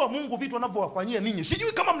mnaelewa Mungu vitu anavyowafanyia ninyi.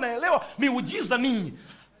 Sijui kama mnaelewa miujiza ninyi.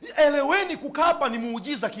 Eleweni kukaa hapa ni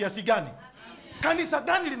muujiza kiasi gani. Kanisa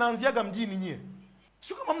gani linaanziaga mjini nyie?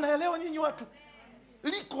 Sio kama mnaelewa nyinyi watu.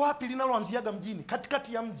 Liko wapi linaloanziaga mjini?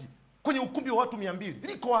 Katikati ya mji, kwenye ukumbi wa watu 200.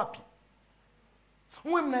 Liko wapi?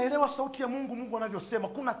 Mwe mnaelewa sauti ya Mungu, Mungu anavyosema.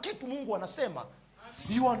 Kuna kitu Mungu anasema.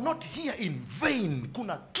 You are not here in vain.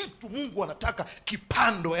 Kuna kitu Mungu anataka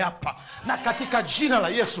kipandwe hapa, na katika jina la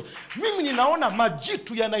Yesu mimi ninaona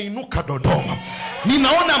majitu yanainuka Dodoma.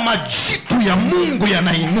 Ninaona majitu ya Mungu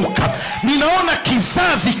yanainuka. Ninaona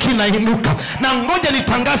kizazi kinainuka. Na ngoja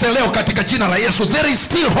nitangaze leo katika jina la Yesu, there is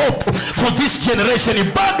still hope for this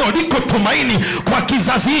generation. Bado liko tumaini kwa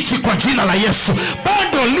kizazi hichi kwa jina la Yesu.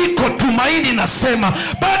 Bado liko tumaini, nasema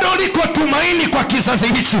bado liko tumaini kwa kizazi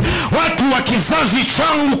hichi. Watu wa kizazi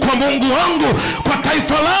changu, kwa Mungu wangu, kwa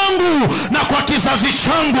taifa langu na kwa kizazi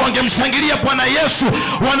changu wangemshangilia Bwana Yesu.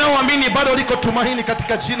 Wanaoamini bado liko tumaini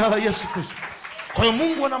katika jina la Yesu Kristo. Kwa hiyo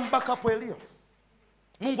Mungu anambaka hapo Elia.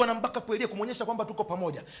 Mungu anambaka hapo Elia kumuonyesha kwamba tuko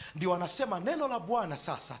pamoja. Ndio anasema neno la Bwana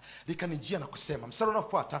sasa likanijia na kusema. Mstari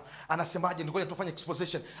unaofuata anasemaje? Ngoja tufanye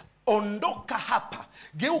exposition. Ondoka hapa,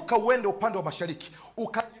 geuka uende upande wa mashariki,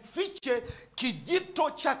 ukajifiche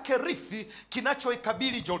kijito cha Kerithi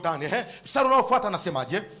kinachoikabili Jordani. Mstari unaofuata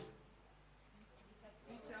anasemaje?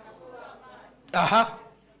 Aha.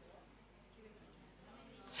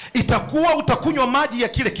 Itakuwa utakunywa maji ya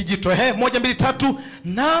kile kijito. 1, 2, 3.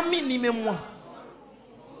 Nami nimemwa.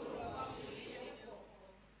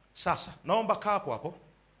 Sasa naomba kaa hapo hapo.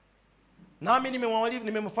 Nami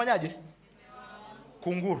nimemfanyaje?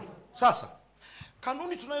 Kunguru. Sasa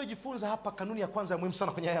kanuni tunayojifunza hapa, kanuni ya kwanza ya muhimu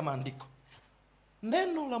sana kwenye haya maandiko.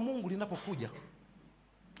 Neno la Mungu linapokuja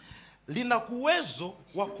lina uwezo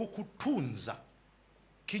wa kukutunza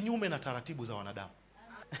kinyume na taratibu za wanadamu.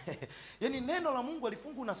 Yaani neno la Mungu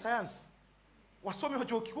alifungu na sayansi. Wasome wa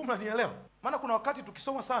chuo kikuu mnanielewa? Maana kuna wakati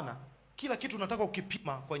tukisoma sana kila kitu nataka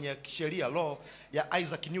ukipima kwenye sheria, law ya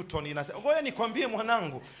Isaac Newton inasema. Ngoja nikwambie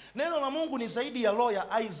mwanangu, neno la Mungu ni zaidi ya law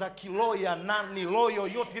ya Isaac, law ya nani, law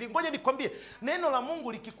yoyote. Ngoja nikwambie, neno la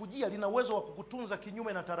Mungu likikujia lina uwezo wa kukutunza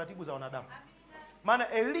kinyume na taratibu za wanadamu. Maana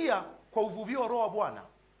Elia kwa uvuvio wa roho wa Bwana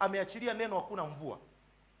ameachilia neno, hakuna mvua.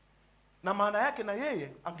 Na maana yake na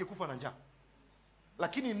yeye angekufa na njaa.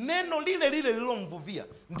 Lakini neno lile lile lililomvuvia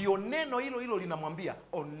ndio neno hilo linamwambia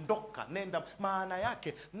ondoka, nenda. Maana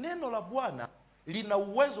yake neno la Bwana lina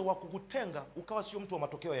uwezo wa kukutenga ukawa sio mtu wa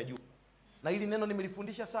matokeo ya juu. Na hili neno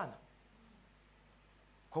nimelifundisha sana.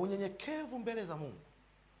 Kwa unyenyekevu mbele za Mungu,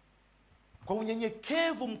 kwa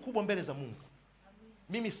unyenyekevu mkubwa mbele za Mungu,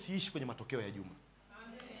 mimi siishi kwenye matokeo ya jumla.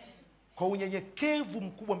 Kwa unyenyekevu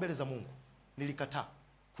mkubwa mbele za Mungu nilikataa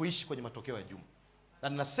kuishi kwenye matokeo ya jumla. Na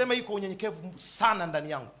ninasema hii kwa unyenyekevu sana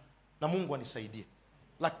ndani yangu, na Mungu anisaidie.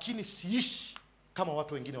 Lakini siishi kama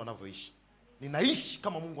watu wengine wanavyoishi. Ninaishi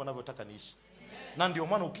kama Mungu anavyotaka niishi. Na ndio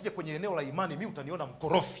maana ukija kwenye eneo la imani mimi utaniona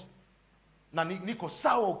mkorofi. Na niko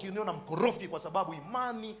sawa ukiniona mkorofi, kwa sababu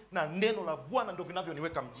imani na neno la Bwana ndio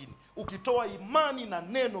vinavyoniweka mjini. Ukitoa imani na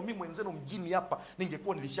neno, mimi mwenzenu mjini hapa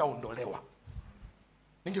ningekuwa nilishaondolewa.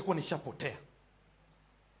 Ningekuwa nishapotea.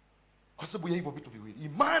 Kwa sababu ya hivyo vitu viwili,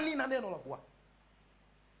 imani na neno la Bwana.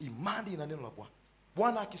 Imani na neno la Bwana.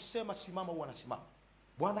 Bwana akisema simama, huwa nasimama.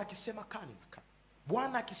 Bwana akisema kaa, ninakaa.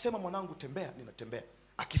 Bwana akisema mwanangu tembea, ninatembea.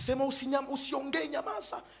 Akisema usiongee,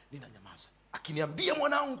 nyamaza, ninanyamaza. Akiniambia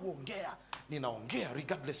mwanangu ongea, ninaongea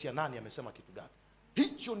regardless ya nani amesema kitu gani.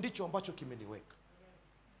 Hicho ndicho ambacho kimeniweka.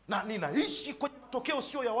 Na ninaishi kwa matokeo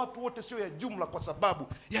sio ya watu wote, sio ya jumla, kwa sababu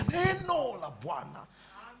ya neno la Bwana.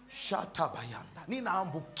 Shatabayanda.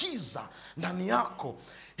 Ninaambukiza ndani yako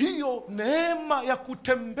hiyo neema ya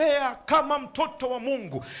kutembea kama mtoto wa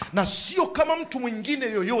Mungu na sio kama mtu mwingine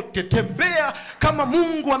yoyote. Tembea kama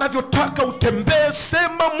Mungu anavyotaka utembee.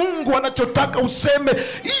 Sema Mungu anachotaka useme.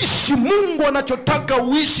 Ishi Mungu anachotaka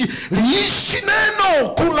uishi. Liishi neno,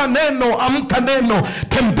 kula neno, amka neno,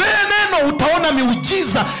 tembea neno. Utaona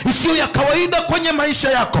miujiza isiyo ya kawaida kwenye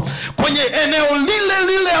maisha yako, kwenye eneo lile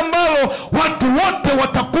lile ambalo watu wote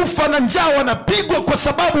watakufa na njaa, wanapigwa kwa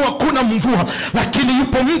sababu hakuna mvua. Lakini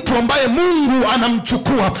yupo mtu ambaye Mungu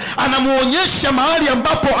anamchukua, anamuonyesha mahali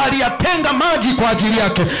ambapo aliyatenga maji kwa ajili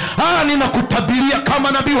yake. Ninakutabiria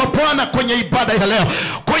kama nabii wa Bwana kwenye ibada ya leo,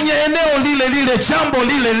 kwenye eneo lile lile, jambo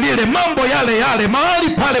lile lile, mambo yale yale, mahali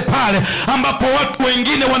pale pale ambapo watu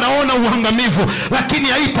wengine wanaona uangamivu, lakini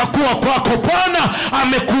haitakuwa kwako. Bwana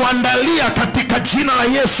amekuandalia katika jina la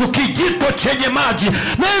Yesu kijito chenye maji.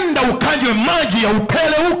 Nenda ukanywe maji ya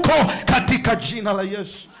upele huko katika jina la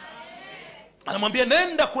Yesu. Anamwambia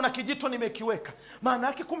nenda, kuna kijito nimekiweka. Maana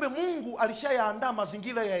yake kumbe Mungu alishayaandaa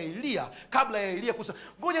mazingira ya Elia kabla ya Elia kusema.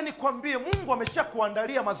 Ngoja nikwambie, Mungu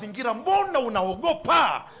ameshakuandalia mazingira. Mbona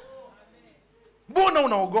unaogopa? Mbona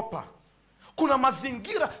unaogopa? Kuna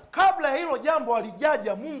mazingira kabla ya hilo jambo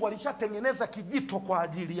alijaja, Mungu alishatengeneza kijito kwa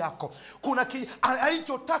ajili yako. Kuna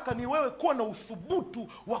alichotaka ni wewe kuwa na uthubutu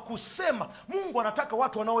wa kusema. Mungu anataka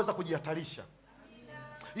watu wanaoweza kujihatarisha.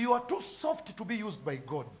 You are too soft to be used by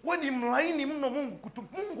God. Wewe ni mlaini mno Mungu.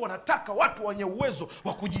 Mungu anataka watu wenye uwezo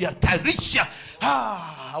wa kujihatarisha.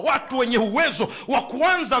 Watu wenye uwezo wa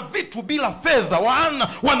kuanza vitu bila fedha.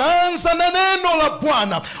 Wanaanza na neno la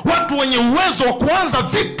Bwana. Watu wenye uwezo wa kuanza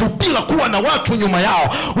vitu bila kuwa na watu nyuma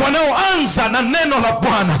yao. Wanaoanza na neno la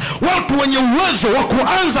Bwana. Watu wenye uwezo wa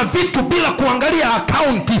kuanza vitu bila kuangalia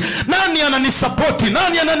akaunti. Nani ananisapoti?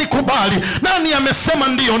 Nani ananikubali? Nani amesema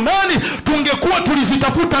ndio? Nani? Tungekuwa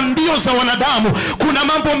tulizitafuta ndio za wanadamu, kuna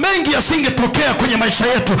mambo mengi yasingetokea kwenye maisha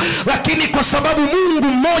yetu. Lakini kwa sababu Mungu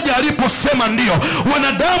mmoja aliposema ndio,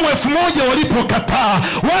 wanadamu 1000 walipokataa,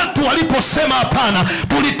 watu waliposema hapana,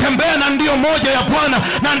 tulitembea na ndio moja ya Bwana.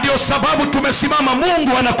 Na ndio sababu tumesimama.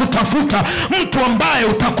 Mungu anakutafuta mtu ambaye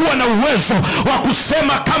utakuwa na uwezo wa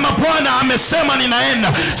kusema kama Bwana amesema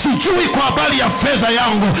ninaenda. Sijui kwa habari ya fedha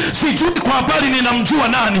yangu, sijui kwa habari ninamjua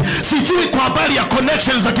nani, sijui kwa habari ya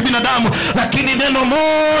connections za kibinadamu, lakini neno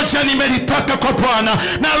moja nimelitaka kwa Bwana,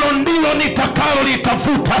 nalo ndilo nitakalo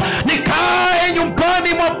litafuta, nikae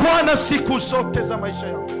nyumbani mwa Bwana siku zote za maisha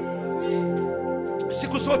yangu.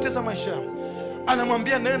 Siku zote za maisha yangu.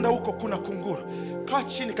 Anamwambia nenda huko kuna kunguru. Kaa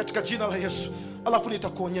chini katika jina la Yesu, alafu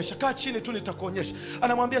nitakuonyesha. Kaa chini tu nitakuonyesha.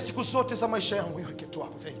 Anamwambia siku zote za maisha yangu. Iweke tu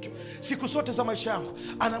hapo, thank you. Siku zote za maisha yangu.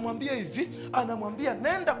 Anamwambia hivi, anamwambia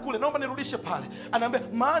nenda kule. Naomba nirudishe pale.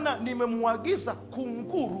 Anamwambia maana nimemwagiza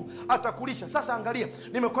kunguru atakulisha. Sasa angalia,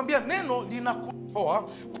 nimekwambia neno linakutoa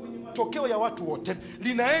kwenye matokeo ya watu wote.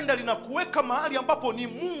 Linaenda linakuweka mahali ambapo ni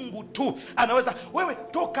Mungu tu anaweza. Wewe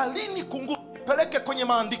toka lini kunguru? Peleke kwenye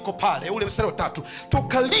maandiko pale, ule mstari wa 3.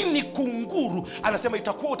 Toka lini kunguru? Anasema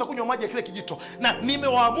itakuwa utakunywa maji ya kile kijito, na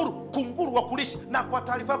nimewaamuru kunguru wakulisha. Na kwa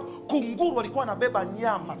taarifa yako, kunguru alikuwa anabeba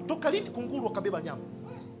nyama. Toka lini kunguru akabeba nyama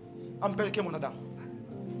ampelekee mwanadamu?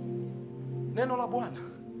 Neno la Bwana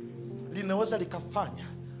linaweza likafanya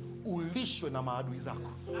ulishwe na maadui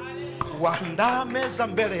zako. Waandaa meza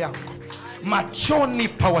mbele yangu machoni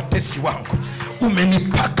pa watesi wangu.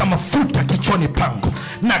 Umenipaka mafuta kichwani pangu,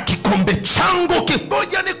 na kikombe changu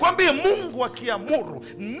kiboja. Nikwambie, Mungu akiamuru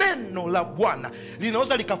neno la Bwana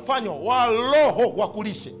linaweza likafanywa waloho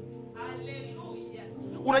wakulishe. Haleluya.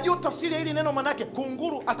 Unajua tafsiri ya hili neno maana yake?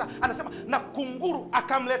 Kunguru anasema na kunguru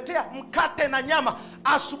akamletea mkate na nyama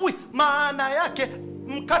asubuhi. Maana yake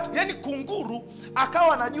mkate, yani kunguru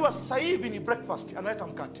akawa anajua sasa hivi ni breakfast, analeta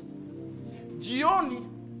mkate. Jioni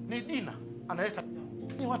ni dina, analeta.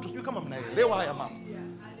 Ni watu sijui kama mnaelewa haya mambo.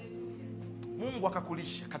 Mungu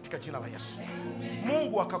akakulisha katika jina la Yesu.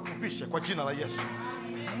 Mungu akakuvisha kwa jina la Yesu.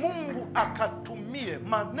 Mungu akatumie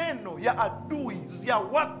maneno ya adui ya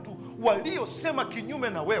watu waliosema kinyume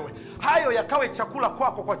na wewe, hayo yakawe chakula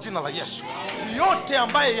kwako kwa jina la Yesu. Yote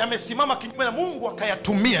ambaye yamesimama kinyume na Mungu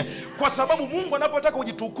akayatumie, kwa sababu Mungu anapotaka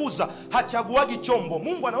kujitukuza hachaguagi chombo.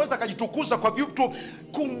 Mungu anaweza akajitukuza kwa vitu.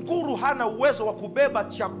 Kunguru hana uwezo wa kubeba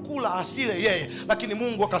chakula asile yeye, lakini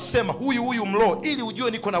Mungu akasema huyu mlo, ili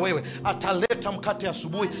ujue niko na wewe. Ataleta mkate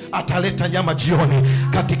asubuhi, ataleta nyama jioni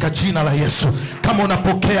katika jina la Yesu. Kama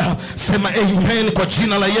unapokea sema amen kwa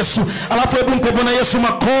jina la Yesu. Alafu hebu mpe Bwana Yesu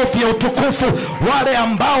makofi ya utukufu. Wale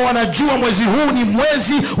ambao wanajua mwezi huu ni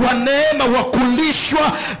mwezi wa neema, wa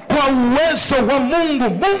kulishwa kwa uwezo wa Mungu.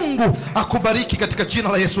 Mungu akubariki katika jina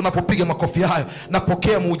la Yesu. Unapopiga makofi hayo,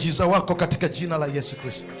 napokea muujiza wako katika jina la Yesu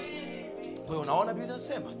Kristo. Kwa hiyo unaona Biblia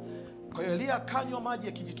inasema, kwa hiyo Elia akanywa maji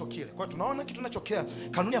ya kijito kile. Kwa hiyo tunaona kitu kinachotokea.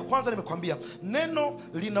 Kanuni ya kwanza nimekwambia, neno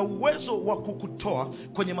lina uwezo wa kukutoa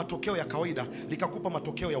kwenye matokeo ya kawaida likakupa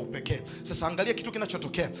matokeo ya upekee. Sasa angalia kitu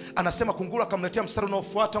kinachotokea. Anasema kunguru akamletea. Mstari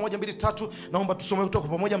unaofuata 1 2 3, naomba tusome kutoka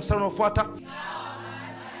pamoja. Mstari unaofuata,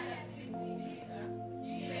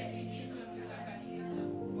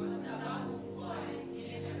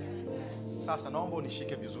 sasa naomba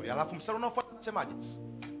unishike vizuri. Alafu mstari unaofuata unasemaje?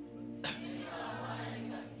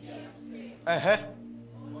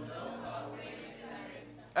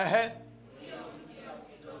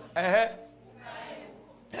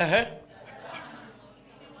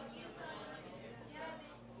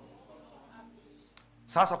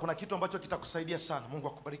 Sasa kuna kitu ambacho kitakusaidia sana. Mungu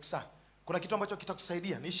akubariki sana. Kuna kitu ambacho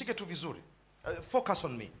kitakusaidia. Nishike tu vizuri. Focus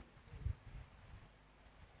on me.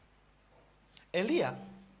 Elia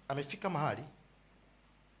amefika mahali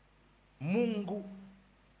Mungu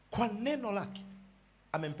kwa neno lake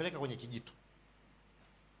amempeleka kwenye kijito.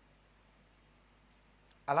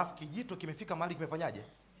 Alafu kijito kimefika mahali kimefanyaje?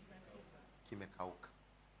 Kimekauka.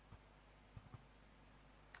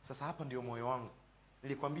 Sasa hapa ndio moyo wangu.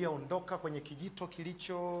 Nilikwambia ondoka kwenye kijito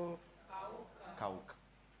kilichokauka.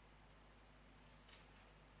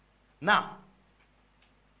 Na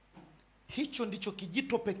hicho ndicho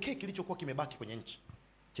kijito pekee kilichokuwa kimebaki kwenye nchi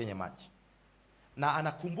chenye maji. Na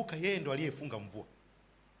anakumbuka yeye ndo aliyefunga mvua.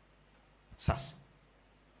 Sasa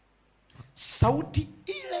sauti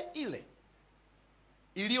ile ile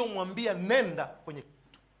iliyomwambia nenda kwenye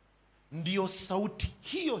kitu, ndiyo sauti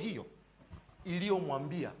hiyo hiyo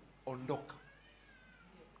iliyomwambia ondoka.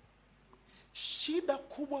 Shida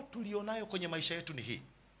kubwa tulionayo kwenye maisha yetu ni hii.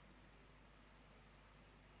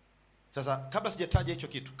 Sasa kabla sijataja hicho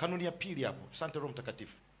kitu, kanuni ya pili hapo, asante Roho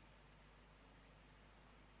Mtakatifu.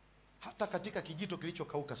 Hata katika kijito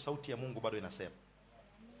kilichokauka sauti ya Mungu bado inasema.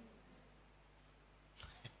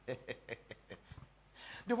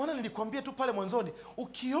 Ndio maana nilikwambia tu pale mwanzoni,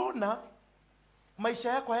 ukiona maisha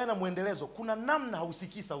yako hayana muendelezo, kuna namna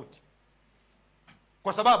hausikii sauti.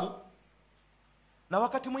 Kwa sababu na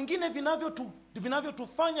wakati mwingine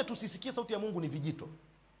vinavyotufanya tusisikie sauti ya Mungu ni vijito.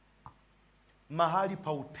 Mahali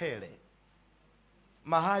pa utele,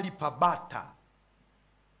 mahali pa bata,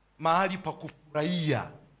 mahali pa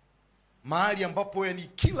kufurahia, mahali ambapo yani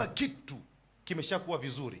kila kitu kimeshakuwa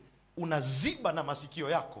vizuri, unaziba na masikio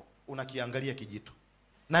yako unakiangalia kijito.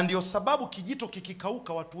 Na ndio sababu kijito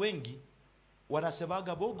kikikauka watu wengi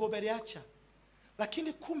wanasemaga bogo beriacha.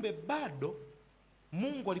 Lakini kumbe bado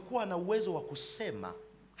Mungu alikuwa na uwezo wa kusema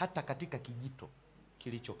hata katika kijito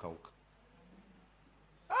kilichokauka.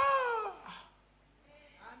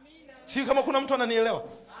 Si kama kuna mtu ananielewa?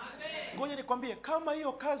 Ngoja nikwambie, kama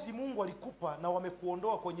hiyo kazi Mungu alikupa na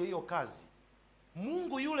wamekuondoa kwenye hiyo kazi,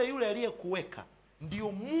 Mungu yule yule aliyekuweka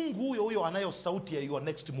ndio Mungu huyo huyo anayo sauti ya your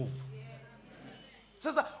next move.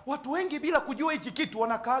 Sasa watu wengi bila kujua hichi kitu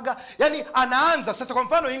wanakaaga, yani anaanza sasa. Kwa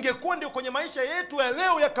mfano, ingekuwa ndio kwenye maisha yetu ya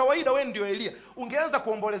leo ya kawaida, wewe ndio Elia, ungeanza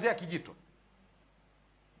kuombolezea kijito.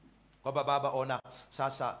 Kwa baba ona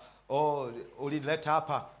sasa, ulileta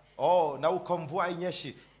hapa, na uko mvua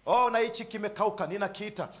inyeshi, na hichi kimekauka,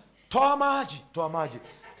 ninakiita toa maji, toa maji.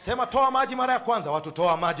 Sema toa maji mara ya kwanza, watu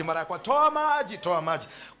toa maji mara ya kwanza, toa maji, toa maji.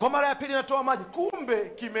 Kwa mara ya pili na toa maji, kumbe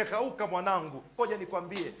kimekauka mwanangu. Ngoja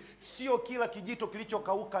nikwambie, sio kila kijito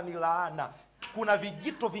kilichokauka ni laana. Kuna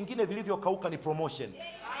vijito vingine vilivyokauka ni promotion.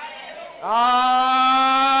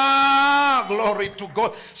 Glory to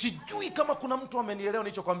God. Sijui kama kuna mtu amenielewa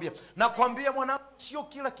nilichokwambia. Nakwambia mwanangu, sio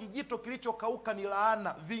kila kijito kilichokauka ni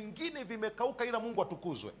laana. Vingine vimekauka ila Mungu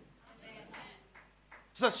atukuzwe.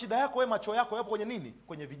 Sasa shida yako wewe, macho yako yapo kwenye nini?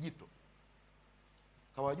 Kwenye vijito.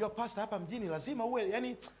 Kawajua pastor, hapa mjini lazima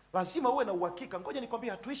uwe na uhakika. Ngoja nikwambie,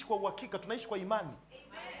 hatuishi kwa uhakika, tunaishi kwa imani.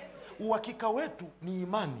 Uhakika wetu ni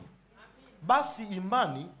imani. Basi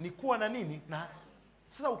imani ni kuwa na nini? Na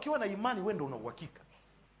sasa ukiwa na imani wewe ndio una uhakika.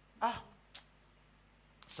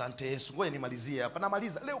 Asante Yesu. Ngoja nimalizie hapa.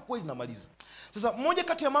 Namaliza. Leo kweli namaliza. Sasa moja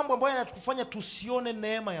kati ya mambo ambayo yanatufanya tusione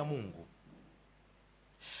neema ya Mungu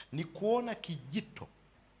ni kuona kijito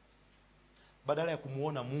badala ya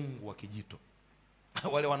kumuona Mungu wa kijito.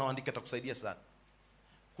 Wale wanaoandika takusaidia sana.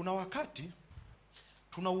 Kuna wakati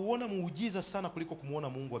tunauona muujiza sana kuliko kumuona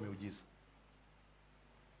Mungu wa miujiza.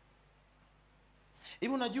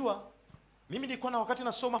 Hivi unajua, mimi nilikuwa na wakati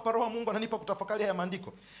nasoma pa Roho Mungu ananipa kutafakari haya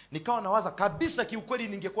maandiko, nikawa nawaza kabisa, kiukweli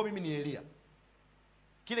ningekuwa mimi ni Elia,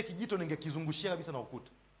 kile kijito ningekizungushia kabisa na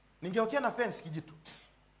ukuta, ningewekea na fence kijito,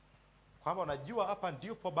 kwamba unajua hapa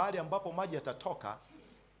ndipo bahali ambapo maji yatatoka,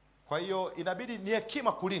 kwa hiyo inabidi ni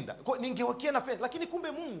hekima kulinda. Kwa ningewekea na fence. Lakini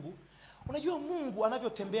kumbe Mungu, unajua Mungu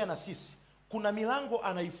anavyotembea na sisi, kuna milango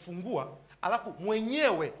anaifungua alafu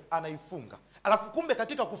mwenyewe anaifunga, alafu kumbe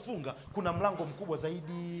katika kufunga kuna mlango mkubwa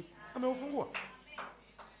zaidi ameufungua.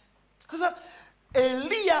 Sasa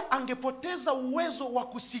Elia angepoteza uwezo wa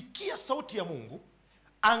kusikia sauti ya Mungu,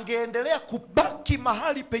 angeendelea kubaki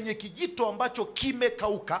mahali penye kijito ambacho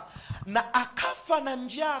kimekauka, na akafa na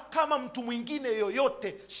njaa kama mtu mwingine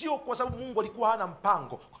yoyote. Sio kwa sababu Mungu alikuwa hana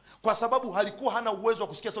mpango, kwa sababu alikuwa hana uwezo wa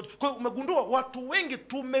kusikia sauti. Kwa hiyo umegundua watu wengi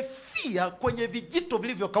tumefia kwenye vijito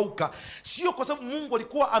vilivyokauka, sio kwa sababu Mungu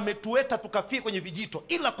alikuwa ametueta tukafia kwenye vijito,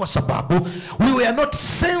 ila kwa sababu we were not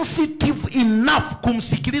sensitive enough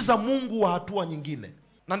kumsikiliza Mungu wa hatua nyingine.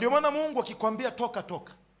 Na ndio maana Mungu akikwambia toka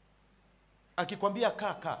toka, akikwambia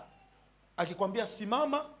kaa kaa, akikwambia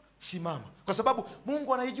simama simama, kwa sababu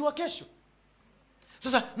Mungu anaijua kesho.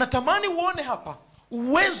 Sasa natamani uone hapa,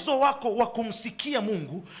 uwezo wako wa kumsikia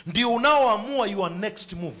Mungu ndio unaoamua your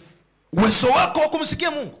next move. Uwezo wako wa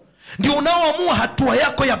kumsikia Mungu ndio unaoamua hatua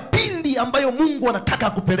yako ya pili ambayo Mungu anataka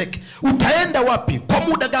akupeleke. Utaenda wapi? Kwa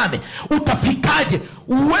muda gani? Utafikaje?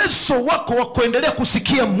 Uwezo wako wa kuendelea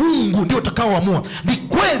kusikia Mungu ndio utakaoamua. Ni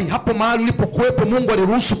kweli hapo mahali ulipokuwepo Mungu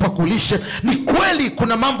aliruhusu pakulishe. Ni kweli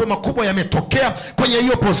kuna mambo makubwa yametokea kwenye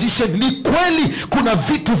hiyo position. Ni kweli kuna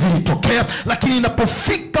vitu vilitokea, lakini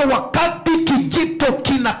inapofika wakati kijito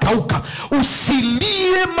kinakauka.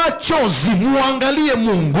 Usilie machozi, muangalie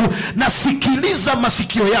Mungu na sikiliza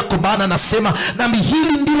masikio yako, maana anasema nami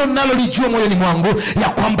hili ndilo ninalolijua moyoni mwangu, ya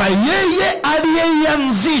kwamba yeye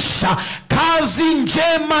aliyeianzisha kazi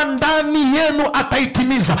njema ndani yenu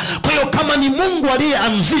ataitimiza. Kwa hiyo kama ni Mungu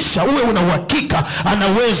aliyeanzisha, uwe una uhakika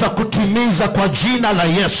anaweza kutimiza kwa jina la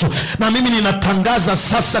Yesu. Na mimi ninatangaza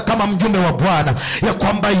sasa kama mjumbe wa Bwana ya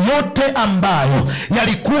kwamba yote ambayo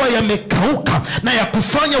yalikuwa yamekauka na ya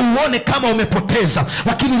kufanya uone kama umepoteza,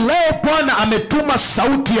 lakini leo Bwana ametuma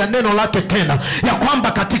sauti ya neno lake tena, ya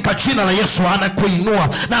kwamba katika jina la Yesu anakuinua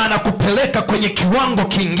na anakupeleka kwenye kiwango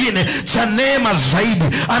kingine cha neema zaidi,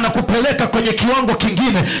 anakupeleka kwenye kiwango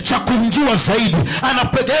kingine cha kumjua zaidi,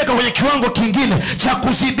 anapeleka kwenye kiwango kingine cha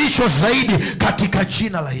kuzidishwa zaidi katika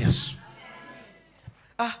jina la Yesu.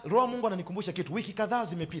 Roho Mungu ananikumbusha kitu. Wiki kadhaa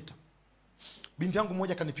zimepita, binti yangu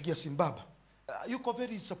mmoja kanipigia simu, baba, yuko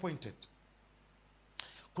very disappointed.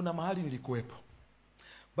 Kuna mahali nilikuwepo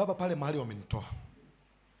baba, pale mahali wamenitoa,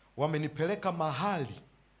 wamenipeleka mahali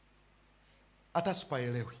hata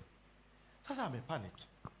sipaelewi. Sasa amepanic.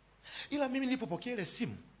 Ila mimi nilipopokea ile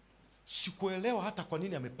simu sikuelewa hata kwa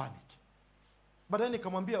nini amepanic. Baadaye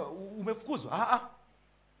nikamwambia, umefukuzwa?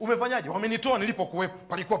 Umefanyaje? Wamenitoa nilipokuwepo,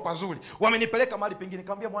 palikuwa pazuri, wamenipeleka mahali pengine.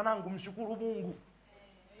 Nikamwambia, mwanangu, mshukuru Mungu,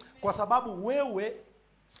 kwa sababu wewe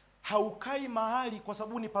haukai mahali kwa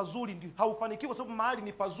sababu ni pazuri, ndio haufanikiwi kwa sababu mahali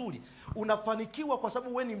ni pazuri. Unafanikiwa kwa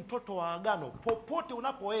sababu wewe ni mtoto wa agano. Popote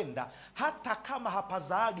unapoenda, hata kama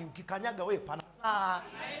hapazaagi, ukikanyaga wewe panazaa.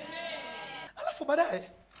 Alafu baadaye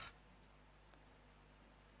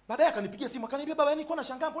akanipigia simu akaniambia, baba, nilikuwa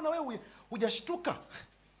nashangaa mbona wewe hujashtuka?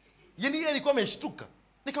 Yaani yeye alikuwa ameshtuka.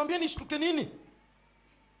 Nikamwambia, nishtuke nini?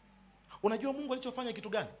 Unajua Mungu alichofanya kitu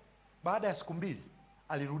gani? Baada ya siku 2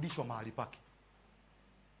 alirudishwa mahali pake.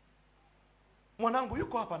 Mwanangu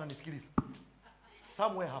yuko hapa ananisikiliza,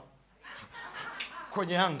 somewhere hapa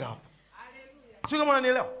kwenye anga hapa. Sio kama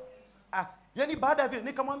unanielewa? Yaani baada ya vile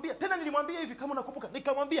nikamwambia tena, nilimwambia hivi kama unakumbuka,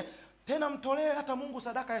 nikamwambia tena, mtolee hata Mungu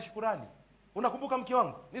sadaka ya shukrani. Unakumbuka mke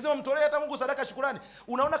wangu? Nisema mtolee hata Mungu sadaka ya shukrani.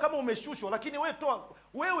 Unaona kama umeshushwa, lakini wewe toa.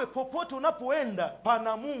 Wewe popote unapoenda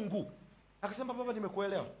pana Mungu. Akasema, baba,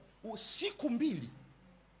 nimekuelewa. Siku 2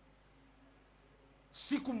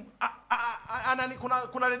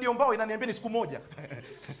 kuna redio mbao inaniambia ni siku 1.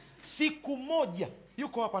 Siku 1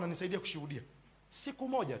 yuko hapa ananisaidia kushuhudia. Siku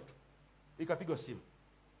 1 tu ikapigwa simu.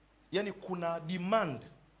 Yaani kuna demand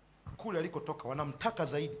kule alikotoka, wanamtaka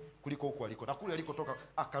zaidi kuliko huko aliko, na kule alikotoka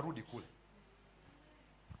akarudi kule.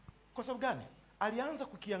 Kwa sababu gani? Alianza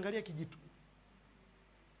kukiangalia kijito.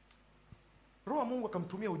 Roho Mungu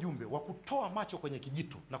akamtumia ujumbe wa kutoa macho kwenye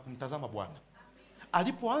kijito na kumtazama Bwana.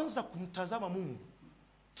 Alipoanza kumtazama Mungu,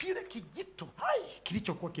 kile kijito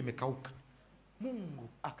kilichokuwa kimekauka, Mungu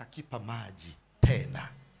akakipa maji tena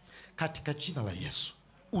katika jina la Yesu.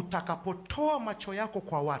 Utakapotoa macho yako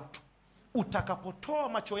kwa watu, utakapotoa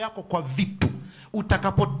macho yako kwa vitu,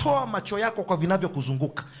 utakapotoa macho yako kwa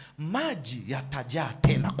vinavyokuzunguka, maji yatajaa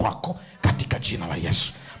tena kwako katika jina la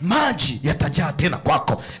Yesu. Maji yatajaa tena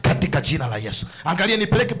kwako katika jina la Yesu. Angalia,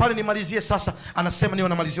 nipeleke pale nimalizie sasa. Anasema niwe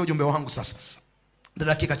namalizia ujumbe wangu sasa.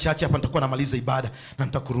 Dakika chache hapa nitakuwa namaliza ibada na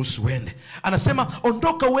nitakuruhusu uende. Anasema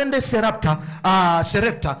ondoka uende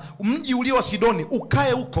Serepta, mji ulio wa Sidoni,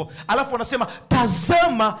 ukae huko. Alafu anasema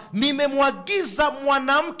tazama, nimemwagiza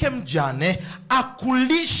mwanamke mjane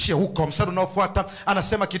akulishe huko. Mstari unaofuata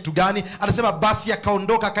anasema kitu gani? Anasema basi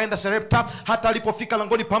akaondoka akaenda Serepta, hata alipofika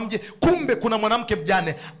langoni pa mji, kumbe kuna mwanamke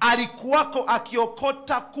mjane alikuwako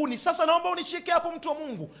akiokota kuni. Sasa naomba unishike hapo, mtu wa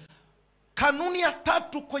Mungu. Kanuni ya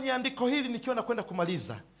 3 kwenye andiko hili nikiwa nakwenda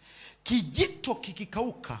kumaliza. Kijito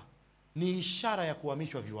kikikauka ni ishara ya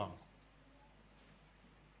kuhamishwa viwango.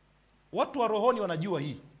 Watu wa rohoni wanajua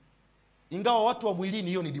hii, ingawa watu wa mwilini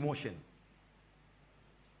hiyo ni demotion.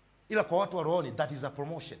 Ila kwa watu wa rohoni that is a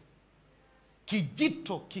promotion.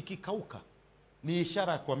 Kijito kikikauka ni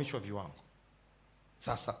ishara ya kuhamishwa viwango.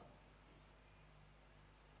 Sasa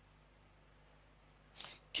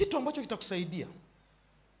kitu ambacho kitakusaidia.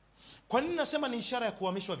 Kwa nini nasema ni ishara ya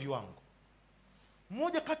kuhamishwa viwango?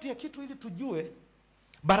 Moja kati ya kitu ili tujue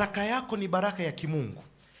baraka yako ni baraka ya kimungu.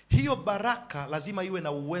 Hiyo baraka lazima iwe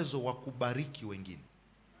na uwezo wa kubariki wengine.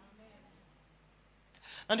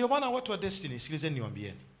 Na ndio maana watu wa Destiny, sikilizeni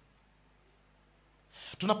niwaambieni.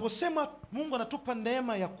 Tunaposema Mungu anatupa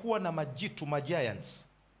neema ya kuwa na majitu, giants,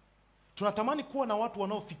 tunatamani kuwa na watu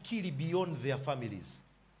wanaofikiri beyond their families.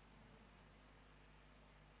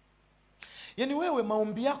 Yaani wewe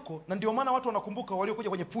maombi yako, na ndio maana watu wanakumbuka waliokuja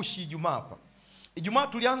kwenye push Ijumaa hapa. Ijumaa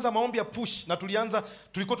tulianza maombi ya push na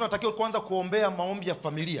tulikuwa tunatakiwa kuanza kuombea maombi ya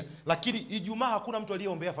familia, lakini Ijumaa hakuna mtu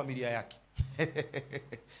aliyeombea familia yake.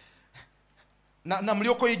 na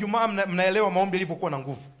mlioko Ijumaa mnaelewa maombi yalivyokuwa na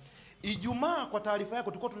nguvu. Ijumaa, kwa taarifa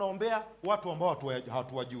yako, tulikuwa tunaombea watu ambao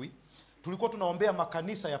hatuwajui. Tulikuwa tunaombea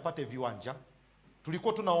makanisa yapate viwanja.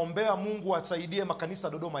 Tulikuwa tunaombea Mungu asaidie makanisa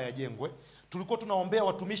Dodoma yajengwe. Tulikuwa tunaombea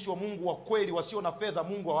watumishi wa Mungu wa kweli wasio na fedha,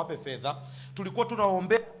 Mungu awape fedha. Tulikuwa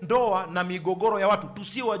tunaombea ndoa na migogoro ya watu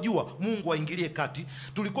tusiowajua, Mungu aingilie kati.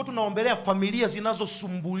 Tulikuwa tunaombelea familia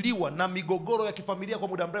zinazosumbuliwa na migogoro ya kifamilia kwa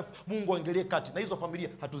muda mrefu, Mungu aingilie kati. Na hizo familia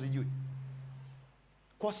hatuzijui.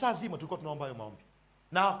 Kwa saa zima tulikuwa tunaomba hayo maombi.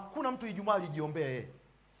 Na hakuna mtu Ijumaa alijiombea yeye.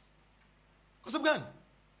 Kwa sababu gani?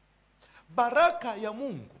 Baraka ya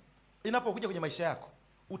Mungu inapokuja kwenye maisha yako,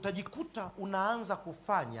 utajikuta unaanza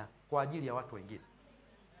kufanya kwa ajili ya watu wengine.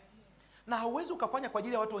 Na hauwezi ukafanya kwa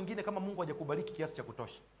ajili ya watu wengine kama Mungu hajakubariki kiasi cha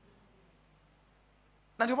kutosha.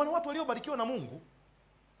 Na ndio maana watu waliobarikiwa na Mungu,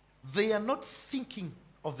 they are not thinking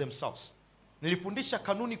of themselves. Nilifundisha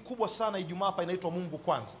kanuni kubwa sana Ijumaa hapa, inaitwa Mungu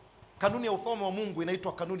kwanza. Kanuni ya ufalme wa Mungu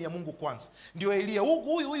inaitwa kanuni ya Mungu kwanza. Ndio Elia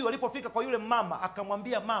huyu alipofika kwa yule mama,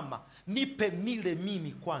 akamwambia mama, nipe nile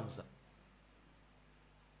mimi kwanza.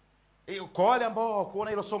 Kwa wale ambao hawakuona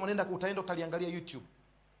hilo somo, utaenda utaliangalia YouTube.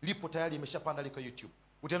 Lipo tayari, imeshapanda liko YouTube.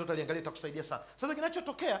 Utaenda utaliangalia, itakusaidia sana. Sasa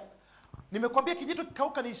kinachotokea, nimekwambia kijito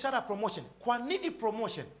kikauka ni ishara ya promotion. Kwa nini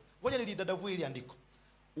promotion? Ngoja nilidadavue ili andiko.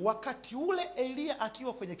 Wakati ule Elia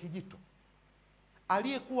akiwa kwenye kijito,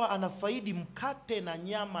 aliyekuwa anafaidi mkate na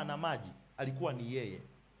nyama na maji alikuwa ni yeye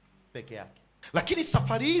peke yake. Lakini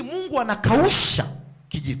safari hii Mungu anakausha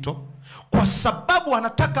kijito kwa sababu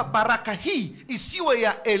anataka baraka hii isiwe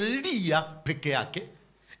ya Elia peke yake,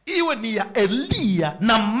 iwe ni ya Elia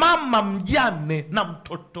na mama mjane na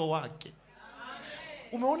mtoto wake.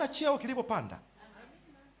 Umeona cheo kilivyopanda?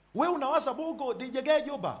 Wewe unawaza bogo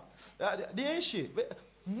dijegejoba diishi.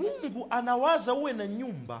 Mungu anawaza uwe na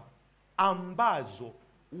nyumba ambazo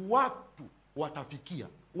watu watafikia.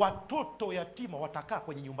 Watoto yatima watakaa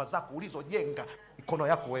kwenye nyumba zako ulizojenga mikono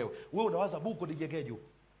yako wewe. Wewe unawaza buko dijegejo.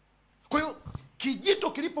 Kwa hiyo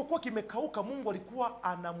kijito kilipokuwa kimekauka, Mungu alikuwa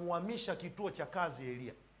anamuhamisha kituo cha kazi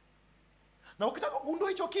Elia. Na ukitaka kugundua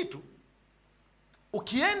hicho kitu,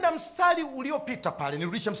 ukienda mstari uliopita pale,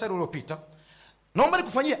 nirudishe mstari uliopita. Naomba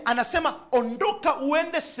nikufanyie, anasema ondoka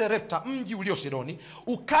uende Serepta, mji ulio Sidoni,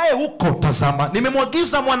 ukae huko. Tazama,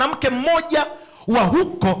 nimemwagiza mwanamke mmoja wa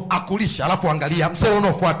huko akulisha. Alafu angalia mstari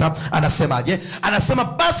unaofuata, anasemaje? Anasema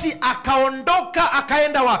basi akaondoka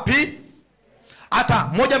akaenda wapi?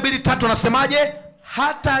 Hata 1 2 3 anasemaje?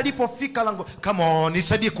 Hata alipofika lango, kama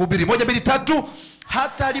nisaidie kuhubiri. 1 2 3,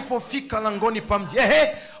 hata alipofika langoni pa mji.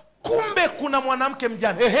 Kumbe kuna mwanamke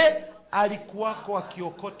mjane. Alikuwako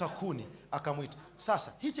akiokota kuni, akamwita.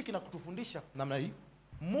 Sasa hichi kinakutufundisha namna hii.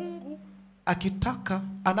 Mungu akitaka,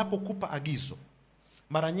 anapokupa agizo,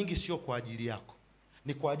 mara nyingi sio kwa ajili yako,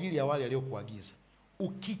 ni kwa ajili ya wale waliokuagiza.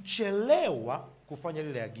 Ukichelewa kufanya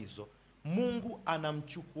lile agizo, Mungu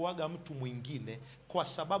anamchukuaga mtu mwingine, kwa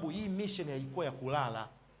sababu hii mission haikuwa ya kulala.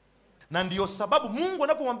 Na ndiyo sababu Mungu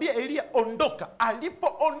anapomwambia Elia ondoka,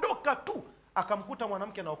 alipoondoka tu akamkuta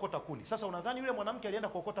mwanamke anaokota kuni. Sasa unadhani yule mwanamke alienda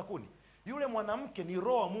kuokota kuni? Yule mwanamke ni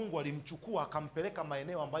roho wa Mungu alimchukua akampeleka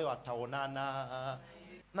maeneo ambayo ataonana.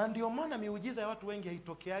 Na ndio maana miujiza ya watu wengi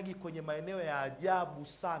haitokeagi kwenye maeneo ya ajabu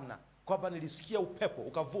sana, kwamba nilisikia upepo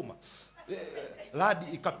ukavuma,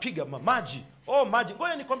 radi ikapiga maji. Maji.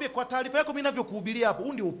 Ngoja nikwambie kwa taarifa yako, mimi ninavyokuhubiria hapo,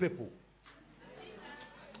 huu ndio upepo.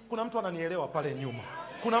 Kuna mtu ananielewa pale nyuma.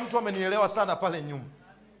 Kuna mtu amenielewa sana pale nyuma.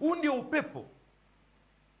 Huu ndio upepo.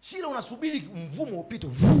 Shida unasubiri mvumo upite.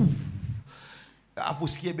 Afu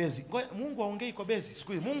usikie bezi. Ngoja, Mungu aongei kwa bezi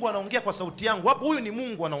siku hizi. Mungu anaongea kwa sauti yangu. Hapo huyu ni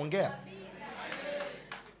Mungu anaongea.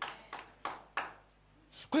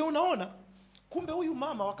 Kwa hiyo unaona, kumbe huyu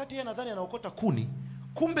mama wakati yeye nadhani anaokota kuni,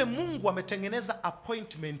 kumbe Mungu ametengeneza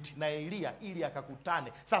appointment na Elia ili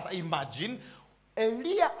akakutane. Sasa imagine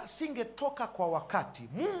Elia asingetoka kwa wakati,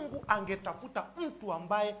 Mungu angetafuta mtu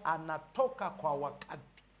ambaye anatoka kwa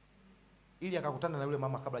wakati ili akakutana na yule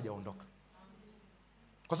mama kabla hajaondoka.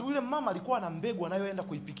 Kwa sababu yule mama alikuwa na mbegu anayoenda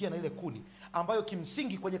kuipikia na ile kuni, ambayo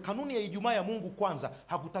kimsingi kwenye kanuni ya Ijumaa ya Mungu kwanza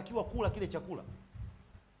hakutakiwa kula kile chakula.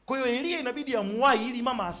 Kwa hiyo Elia inabidi amwai ili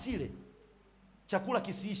mama asile, chakula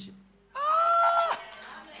kisiishe.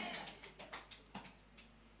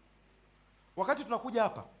 Wakati tunakuja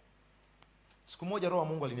hapa, siku moja Roho wa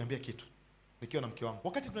Mungu aliniambia kitu nikiwa na mke wangu.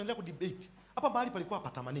 Wakati tunaendelea kudebate, hapa mahali palikuwa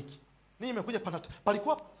patamaniki. Mimi nimekuja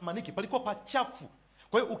palikuwa patamaniki, palikuwa pachafu.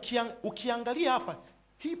 Kwa hiyo ukiangalia hapa,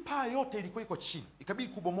 hii paa yote ilikuwa iko chini.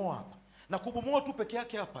 Ikabidi kubomoa hapa. Na kubomoa tu peke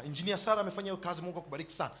yake hapa, Engineer Sara amefanya hiyo kazi, Mungu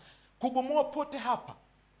akubariki sana. Kubomoa pote hapa,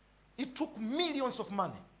 it took millions of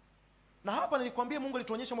money. Na hapa nilikwambia Mungu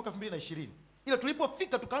alituonyesha mwaka 2020. Ila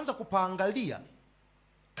tulipofika tukaanza kupaangalia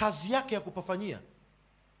kazi yake ya kupafanyia,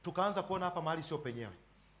 tukaanza kuona hapa mahali sio penyewe.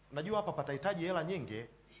 Unajua hapa patahitaji hela nyingi,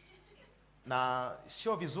 na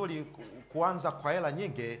sio vizuri kuanza kwa hela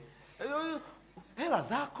nyingi. Hela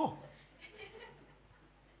zako.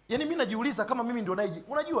 Yaani mimi najiuliza kama mimi ndio naiji.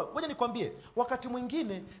 Unajua, ngoja nikwambie, wakati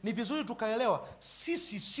mwingine ni vizuri tukaelewa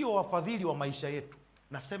sisi sio wafadhili wa maisha yetu.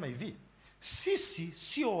 Nasema hivi, sisi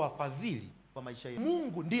sio wafadhili wa maisha yetu.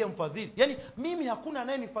 Mungu ndiye mfadhili. Yaani mimi hakuna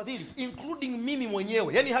anayenifadhili including mimi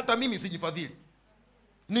mwenyewe. Yaani hata mimi sijifadhili.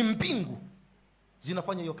 Ni mbingu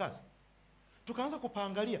zinafanya hiyo kazi. Tukaanza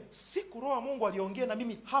kupaangalia siku Roho wa Mungu aliongea na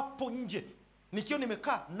mimi hapo nje. Nikiwa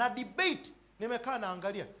nimekaa na debate, nimekaa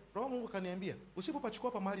naangalia. Roho Mungu kaniambia, usipopachukua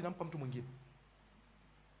hapa mahali nampa mtu mwingine.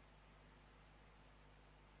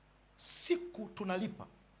 Siku tunalipa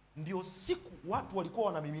ndio siku watu walikuwa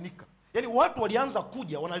wanamiminika. Yaani watu walianza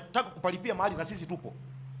kuja wanataka kupalipia mahali na sisi tupo.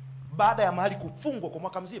 Baada ya mahali kufungwa kwa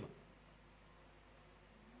mwaka mzima.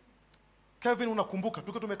 Kevin, unakumbuka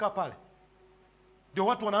tukiwa tumekaa pale? Ndio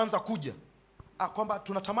watu wanaanza kuja. Kwamba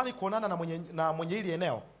tunatamani kuonana na mwenye hili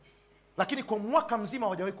eneo. Lakini kwa mwaka mzima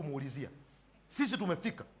hawajawahi kumuulizia. Sisi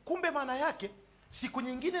tumefika. Kumbe maana yake siku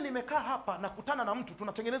nyingine nimekaa hapa nakutana na mtu,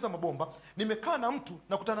 tunatengeneza mabomba, nimekaa na mtu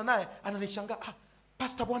nakutana naye ananishangaa,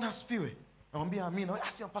 Pastor Bwana asifiwe. Namwambia amina.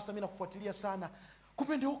 Sema Pastor mimi nakufuatilia sana.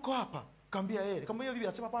 Kumbe ndio uko hapa. Kaambia yeye. Nikamwambia bibi,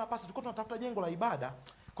 anasema bwana Pastor tulikuwa tunatafuta jengo la ibada.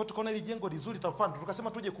 Kwa tukaona ile jengo lizuri tafadhali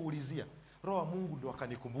tukasema tuje kuulizia. Roho wa Mungu ndio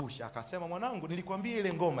akanikumbusha, akasema mwanangu nilikwambia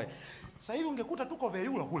ile ngoma. Sasa hivi ungekuta tuko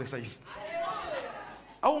Veriula kule sasa hivi.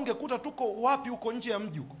 Au ungekuta tuko wapi huko nje ya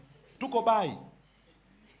mji huko? Tuko Bai.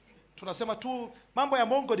 Tunasema tu mambo ya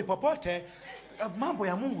Mungu ni popote, mambo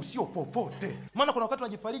ya Mungu sio popote. Maana kuna wakati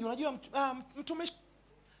unajifariji, unajua mtumishi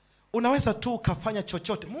unaweza tu kufanya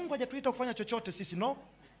chochote. Mungu hajatuita kufanya chochote sisi, no.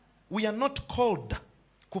 We are not called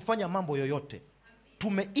kufanya mambo yoyote.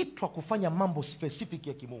 Tumeitwa kufanya mambo specific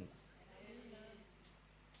ya kimungu.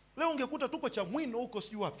 Leo ungekuta tuko cha mwino huko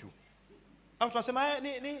sijui wapi. Au tunasema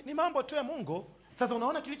ni mambo tu ya Mungu. Sasa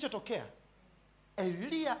unaona kilichotokea.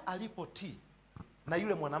 Elia alipotii na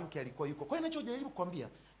yule mwanamke alikuwa yuko. Kwa hiyo ninachojaribu kukwambia,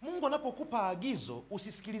 Mungu anapokupa agizo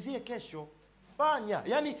usisikilizie kesho, fanya.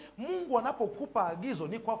 Yaani Mungu anapokupa agizo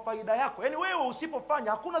ni kwa faida yako. Yaani wewe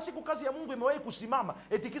usipofanya, hakuna siku kazi ya Mungu imewahi kusimama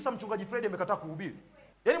eti kisa mchungaji Fred amekataa kuhubiri.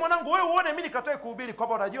 Yaani mwanangu wewe uone mimi nikatae kuhubiri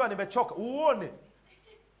kwamba unajua nimechoka, uone.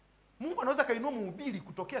 Mungu anaweza kainua mhubiri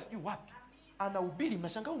kutokea sijui wapi. Anahubiri,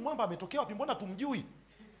 mnashangaa mwamba ametokea wapi, mbona tumjui?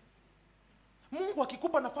 Mungu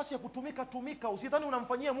akikupa nafasi ya kutumika, tumika. Usidhani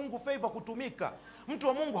unamfanyia Mungu favor kutumika. Mtu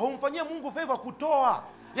wa Mungu haumfanyia Mungu favor kutoa.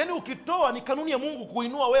 Yaani ukitoa ni kanuni ya Mungu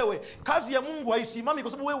kuinua wewe. Kazi ya Mungu haisimami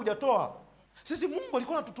kwa sababu wewe hujatoa. Sisi Mungu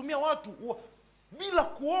alikuwa anatutumia watu bila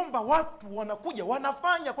kuomba, watu wanakuja,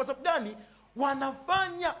 wanafanya. Kwa sababu gani?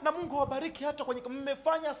 Wanafanya na Mungu awabariki hata kwenye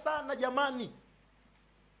mmefanya sana jamani.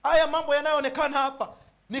 Haya mambo yanayoonekana hapa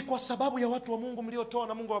ni kwa sababu ya watu wa Mungu mliotoa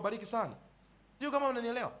na Mungu awabariki sana. Ndio kama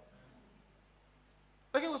unanielewa?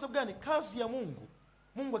 Lakini kwa sababu gani? Kazi ya Mungu,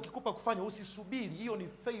 Mungu akikupa kufanya usisubiri, hiyo ni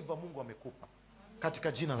favor Mungu amekupa.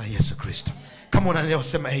 Katika jina la Yesu Kristo. Kama unanielewa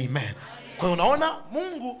sema amen. Kwa hiyo unaona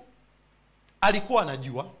Mungu alikuwa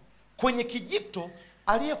anajua kwenye kijito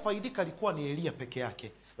aliyefaidika alikuwa ni Elia peke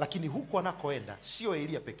yake, lakini huko anakoenda sio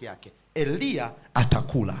Elia peke yake. Elia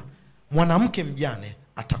atakula, mwanamke mjane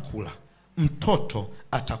atakula, mtoto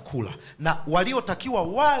atakula, na waliotakiwa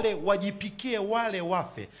wale wajipikie wale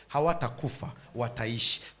wafe hawatakufa,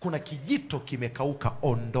 wataishi. Kuna kijito kimekauka,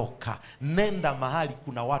 ondoka, nenda mahali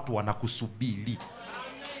kuna watu wanakusubiri.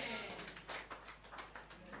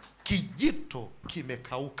 Kijito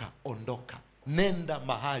kimekauka, ondoka, nenda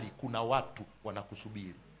mahali kuna watu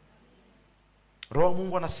wanakusubiri. Roho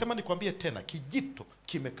Mungu anasema nikwambie tena, kijito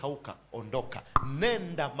kimekauka, ondoka,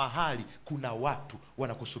 nenda mahali kuna watu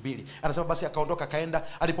wanakusubiri. Anasema basi akaondoka akaenda,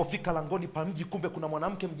 alipofika langoni pa mji, kumbe kuna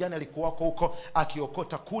mwanamke mjane alikuwa huko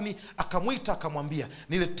akiokota kuni. Akamwita akamwambia,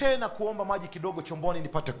 niletee na kuomba maji kidogo chomboni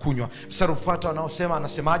nipate kunywa. Mstari ufuata anaosema,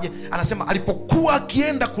 anasemaje? Anasema alipokuwa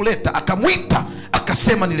akienda kuleta, akamwita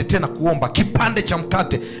akasema, niletee na kuomba kipande cha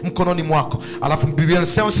mkate mkononi mwako. Alafu Biblia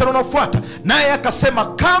inasema mstari unaofuata, naye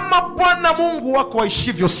akasema, kama Bwana Mungu wako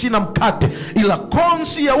aishivyo, sina mkate ila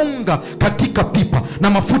konzi ya unga katika pipa na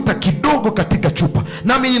mafuta kidogo katika chupa,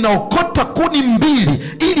 nami ninaokota kuni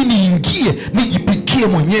 2 ili niingie nijipikie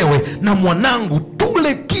mwenyewe na mwanangu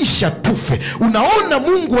tule kisha tufe. Unaona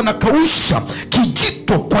Mungu anakausha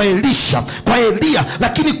kijito kwa Elia,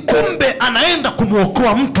 lakini kumbe anaenda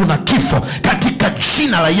kumuokoa mtu na kifo katika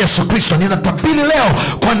jina la Yesu Kristo. Ninatabiri leo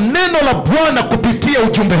kwa neno la Bwana kupitia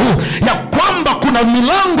ujumbe huu ya kwamba kuna kuna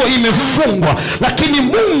milango imefungwa, lakini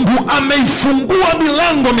Mungu ameifungua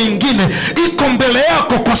milango mingine iko mbele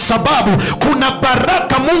yako, kwa sababu kuna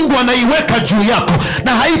baraka Mungu anaiweka juu yako,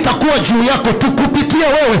 na haitakuwa juu yako tu. Kupitia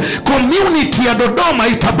wewe community ya Dodoma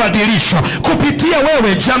itabadilishwa, kupitia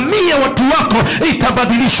wewe jamii ya watu wako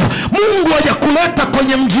itabadilishwa. Mungu hajakuleta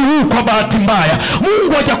kwenye mji huu kwa bahati mbaya.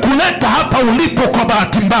 Mungu hajakuleta hapa ulipo kwa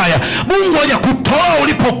bahati mbaya. Mungu hajakutoa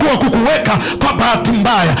ulipokuwa kukuweka kwa bahati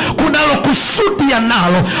mbaya. Kunalo kusudi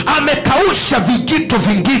nalo. Amekausha vijito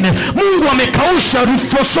vingine. Mungu amekausha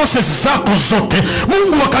resources zako zote.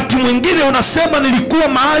 Mungu wakati mwingine unasema nilikuwa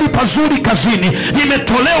mahali pazuri kazini,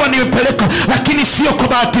 nimetolewa, nimepeleka, lakini sio kwa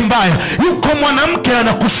bahati mbaya. Yuko mwanamke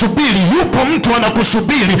anakusubiri, yupo mtu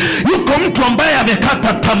anakusubiri, yuko mtu ambaye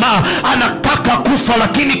amekata tamaa, anataka kufa,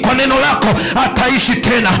 lakini kwa neno lako ataishi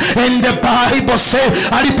tena. And the Bible says,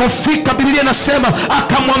 alipofika, Biblia inasema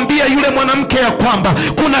akamwambia yule mwanamke ya kwamba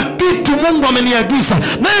kuna kitu Mungu ameniagiza,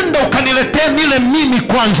 nenda ukaniletee nile mimi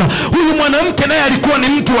kwanza. Huyu mwanamke naye alikuwa ni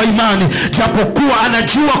mtu wa imani, japokuwa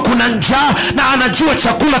anajua kuna njaa na anajua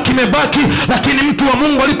chakula kimebaki, lakini mtu wa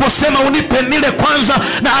Mungu aliposema unipe nile kwanza,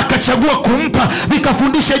 na akachagua kumpa.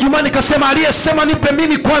 Nikafundisha Jumani kasema aliyesema nipe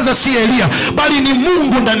mimi kwanza si Elia, bali ni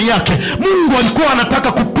Mungu ndani yake. Mungu alikuwa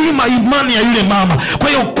anataka kupima imani ya yule mama. Kwa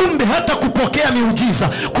hiyo kumbe hata kupokea miujiza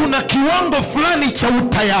kuna kiwango fulani cha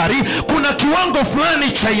utayari, kuna kiwango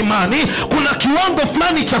fulani cha imani, kuna kiwango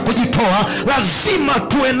fulani cha kujitoa, lazima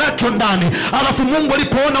tuwe nacho ndani. Alafu Mungu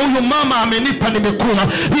alipoona huyu mama amenipa, nimekula,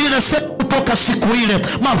 inasema kutoka siku ile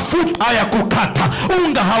mafuta hayakukata,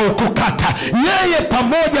 unga haukukata. Yeye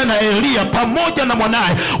pamoja na Elia pamoja na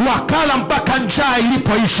mwanae wakala mpaka njaa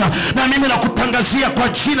ilipoisha. Na mimi nakutangazia kwa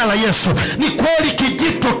jina la Yesu, ni kweli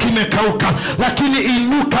kijito kimekauka, lakini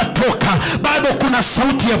inuka, toka. Bado kuna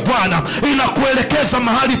sauti ya Bwana inakuelekeza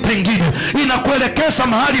mahali pengine, inakuelekeza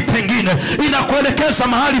mahali pengine, inakuelekeza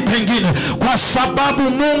mahali pengine, kwa sababu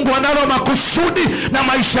Mungu analo makusudi na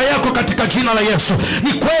maisha yako katika jina la Yesu.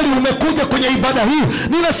 Ni kweli umekuja kwenye ibada hii,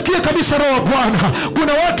 ninasikia kabisa roho wa Bwana.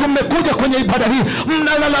 Kuna watu mmekuja kwenye ibada hii,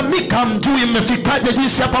 mnalalamika mjui mmefikaje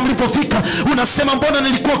jinsi hapa mlipofika. Unasema mbona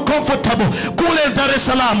nilikuwa comfortable kule Dar es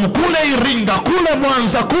Salaam, kule Iringa, kule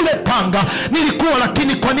Mwanza, kule Tanga nilikuwa,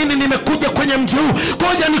 lakini kwa nini nimekuja kwenye mji huu?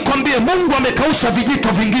 Ngoja nikwambie, Mungu amekausha vijito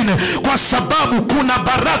vingine, kwa sababu kuna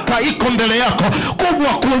baraka iko mbele yako, kubwa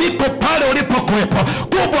kuliko pale ulipokuwepo,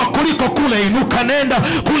 kubwa kuliko kule. Inuka, nenda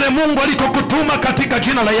kule Mungu alikokutuma katika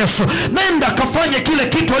jina la Yesu. Nenda kafanye kile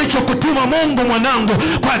kitu alichokutuma Mungu mwanangu,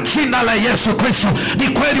 kwa jina la Yesu Kristo. Ni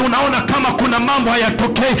kweli unaona kama kuna mambo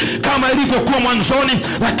hayatokei kama ilivyokuwa mwanzoni,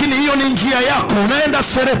 lakini hiyo ni njia yako. Unaenda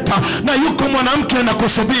Serepta na yuko mwanamke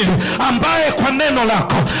anakusubiri, ambaye kwa neno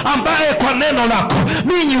lako, ambaye kwa neno lako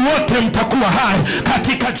ninyi wote mtakuwa hai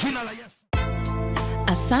katika jina la Yesu.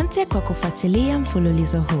 Asante kwa kufuatilia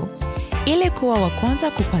mfululizo huu. Ili kuwa wa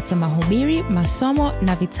kwanza kupata mahubiri, masomo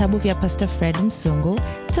na vitabu vya Pastor Fred Msungu,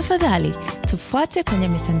 tafadhali tufuate kwenye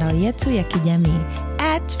mitandao yetu ya kijamii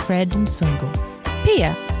 @FredMsungu.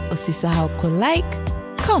 Pia usisahau kulike,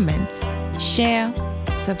 comment, share,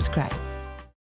 subscribe.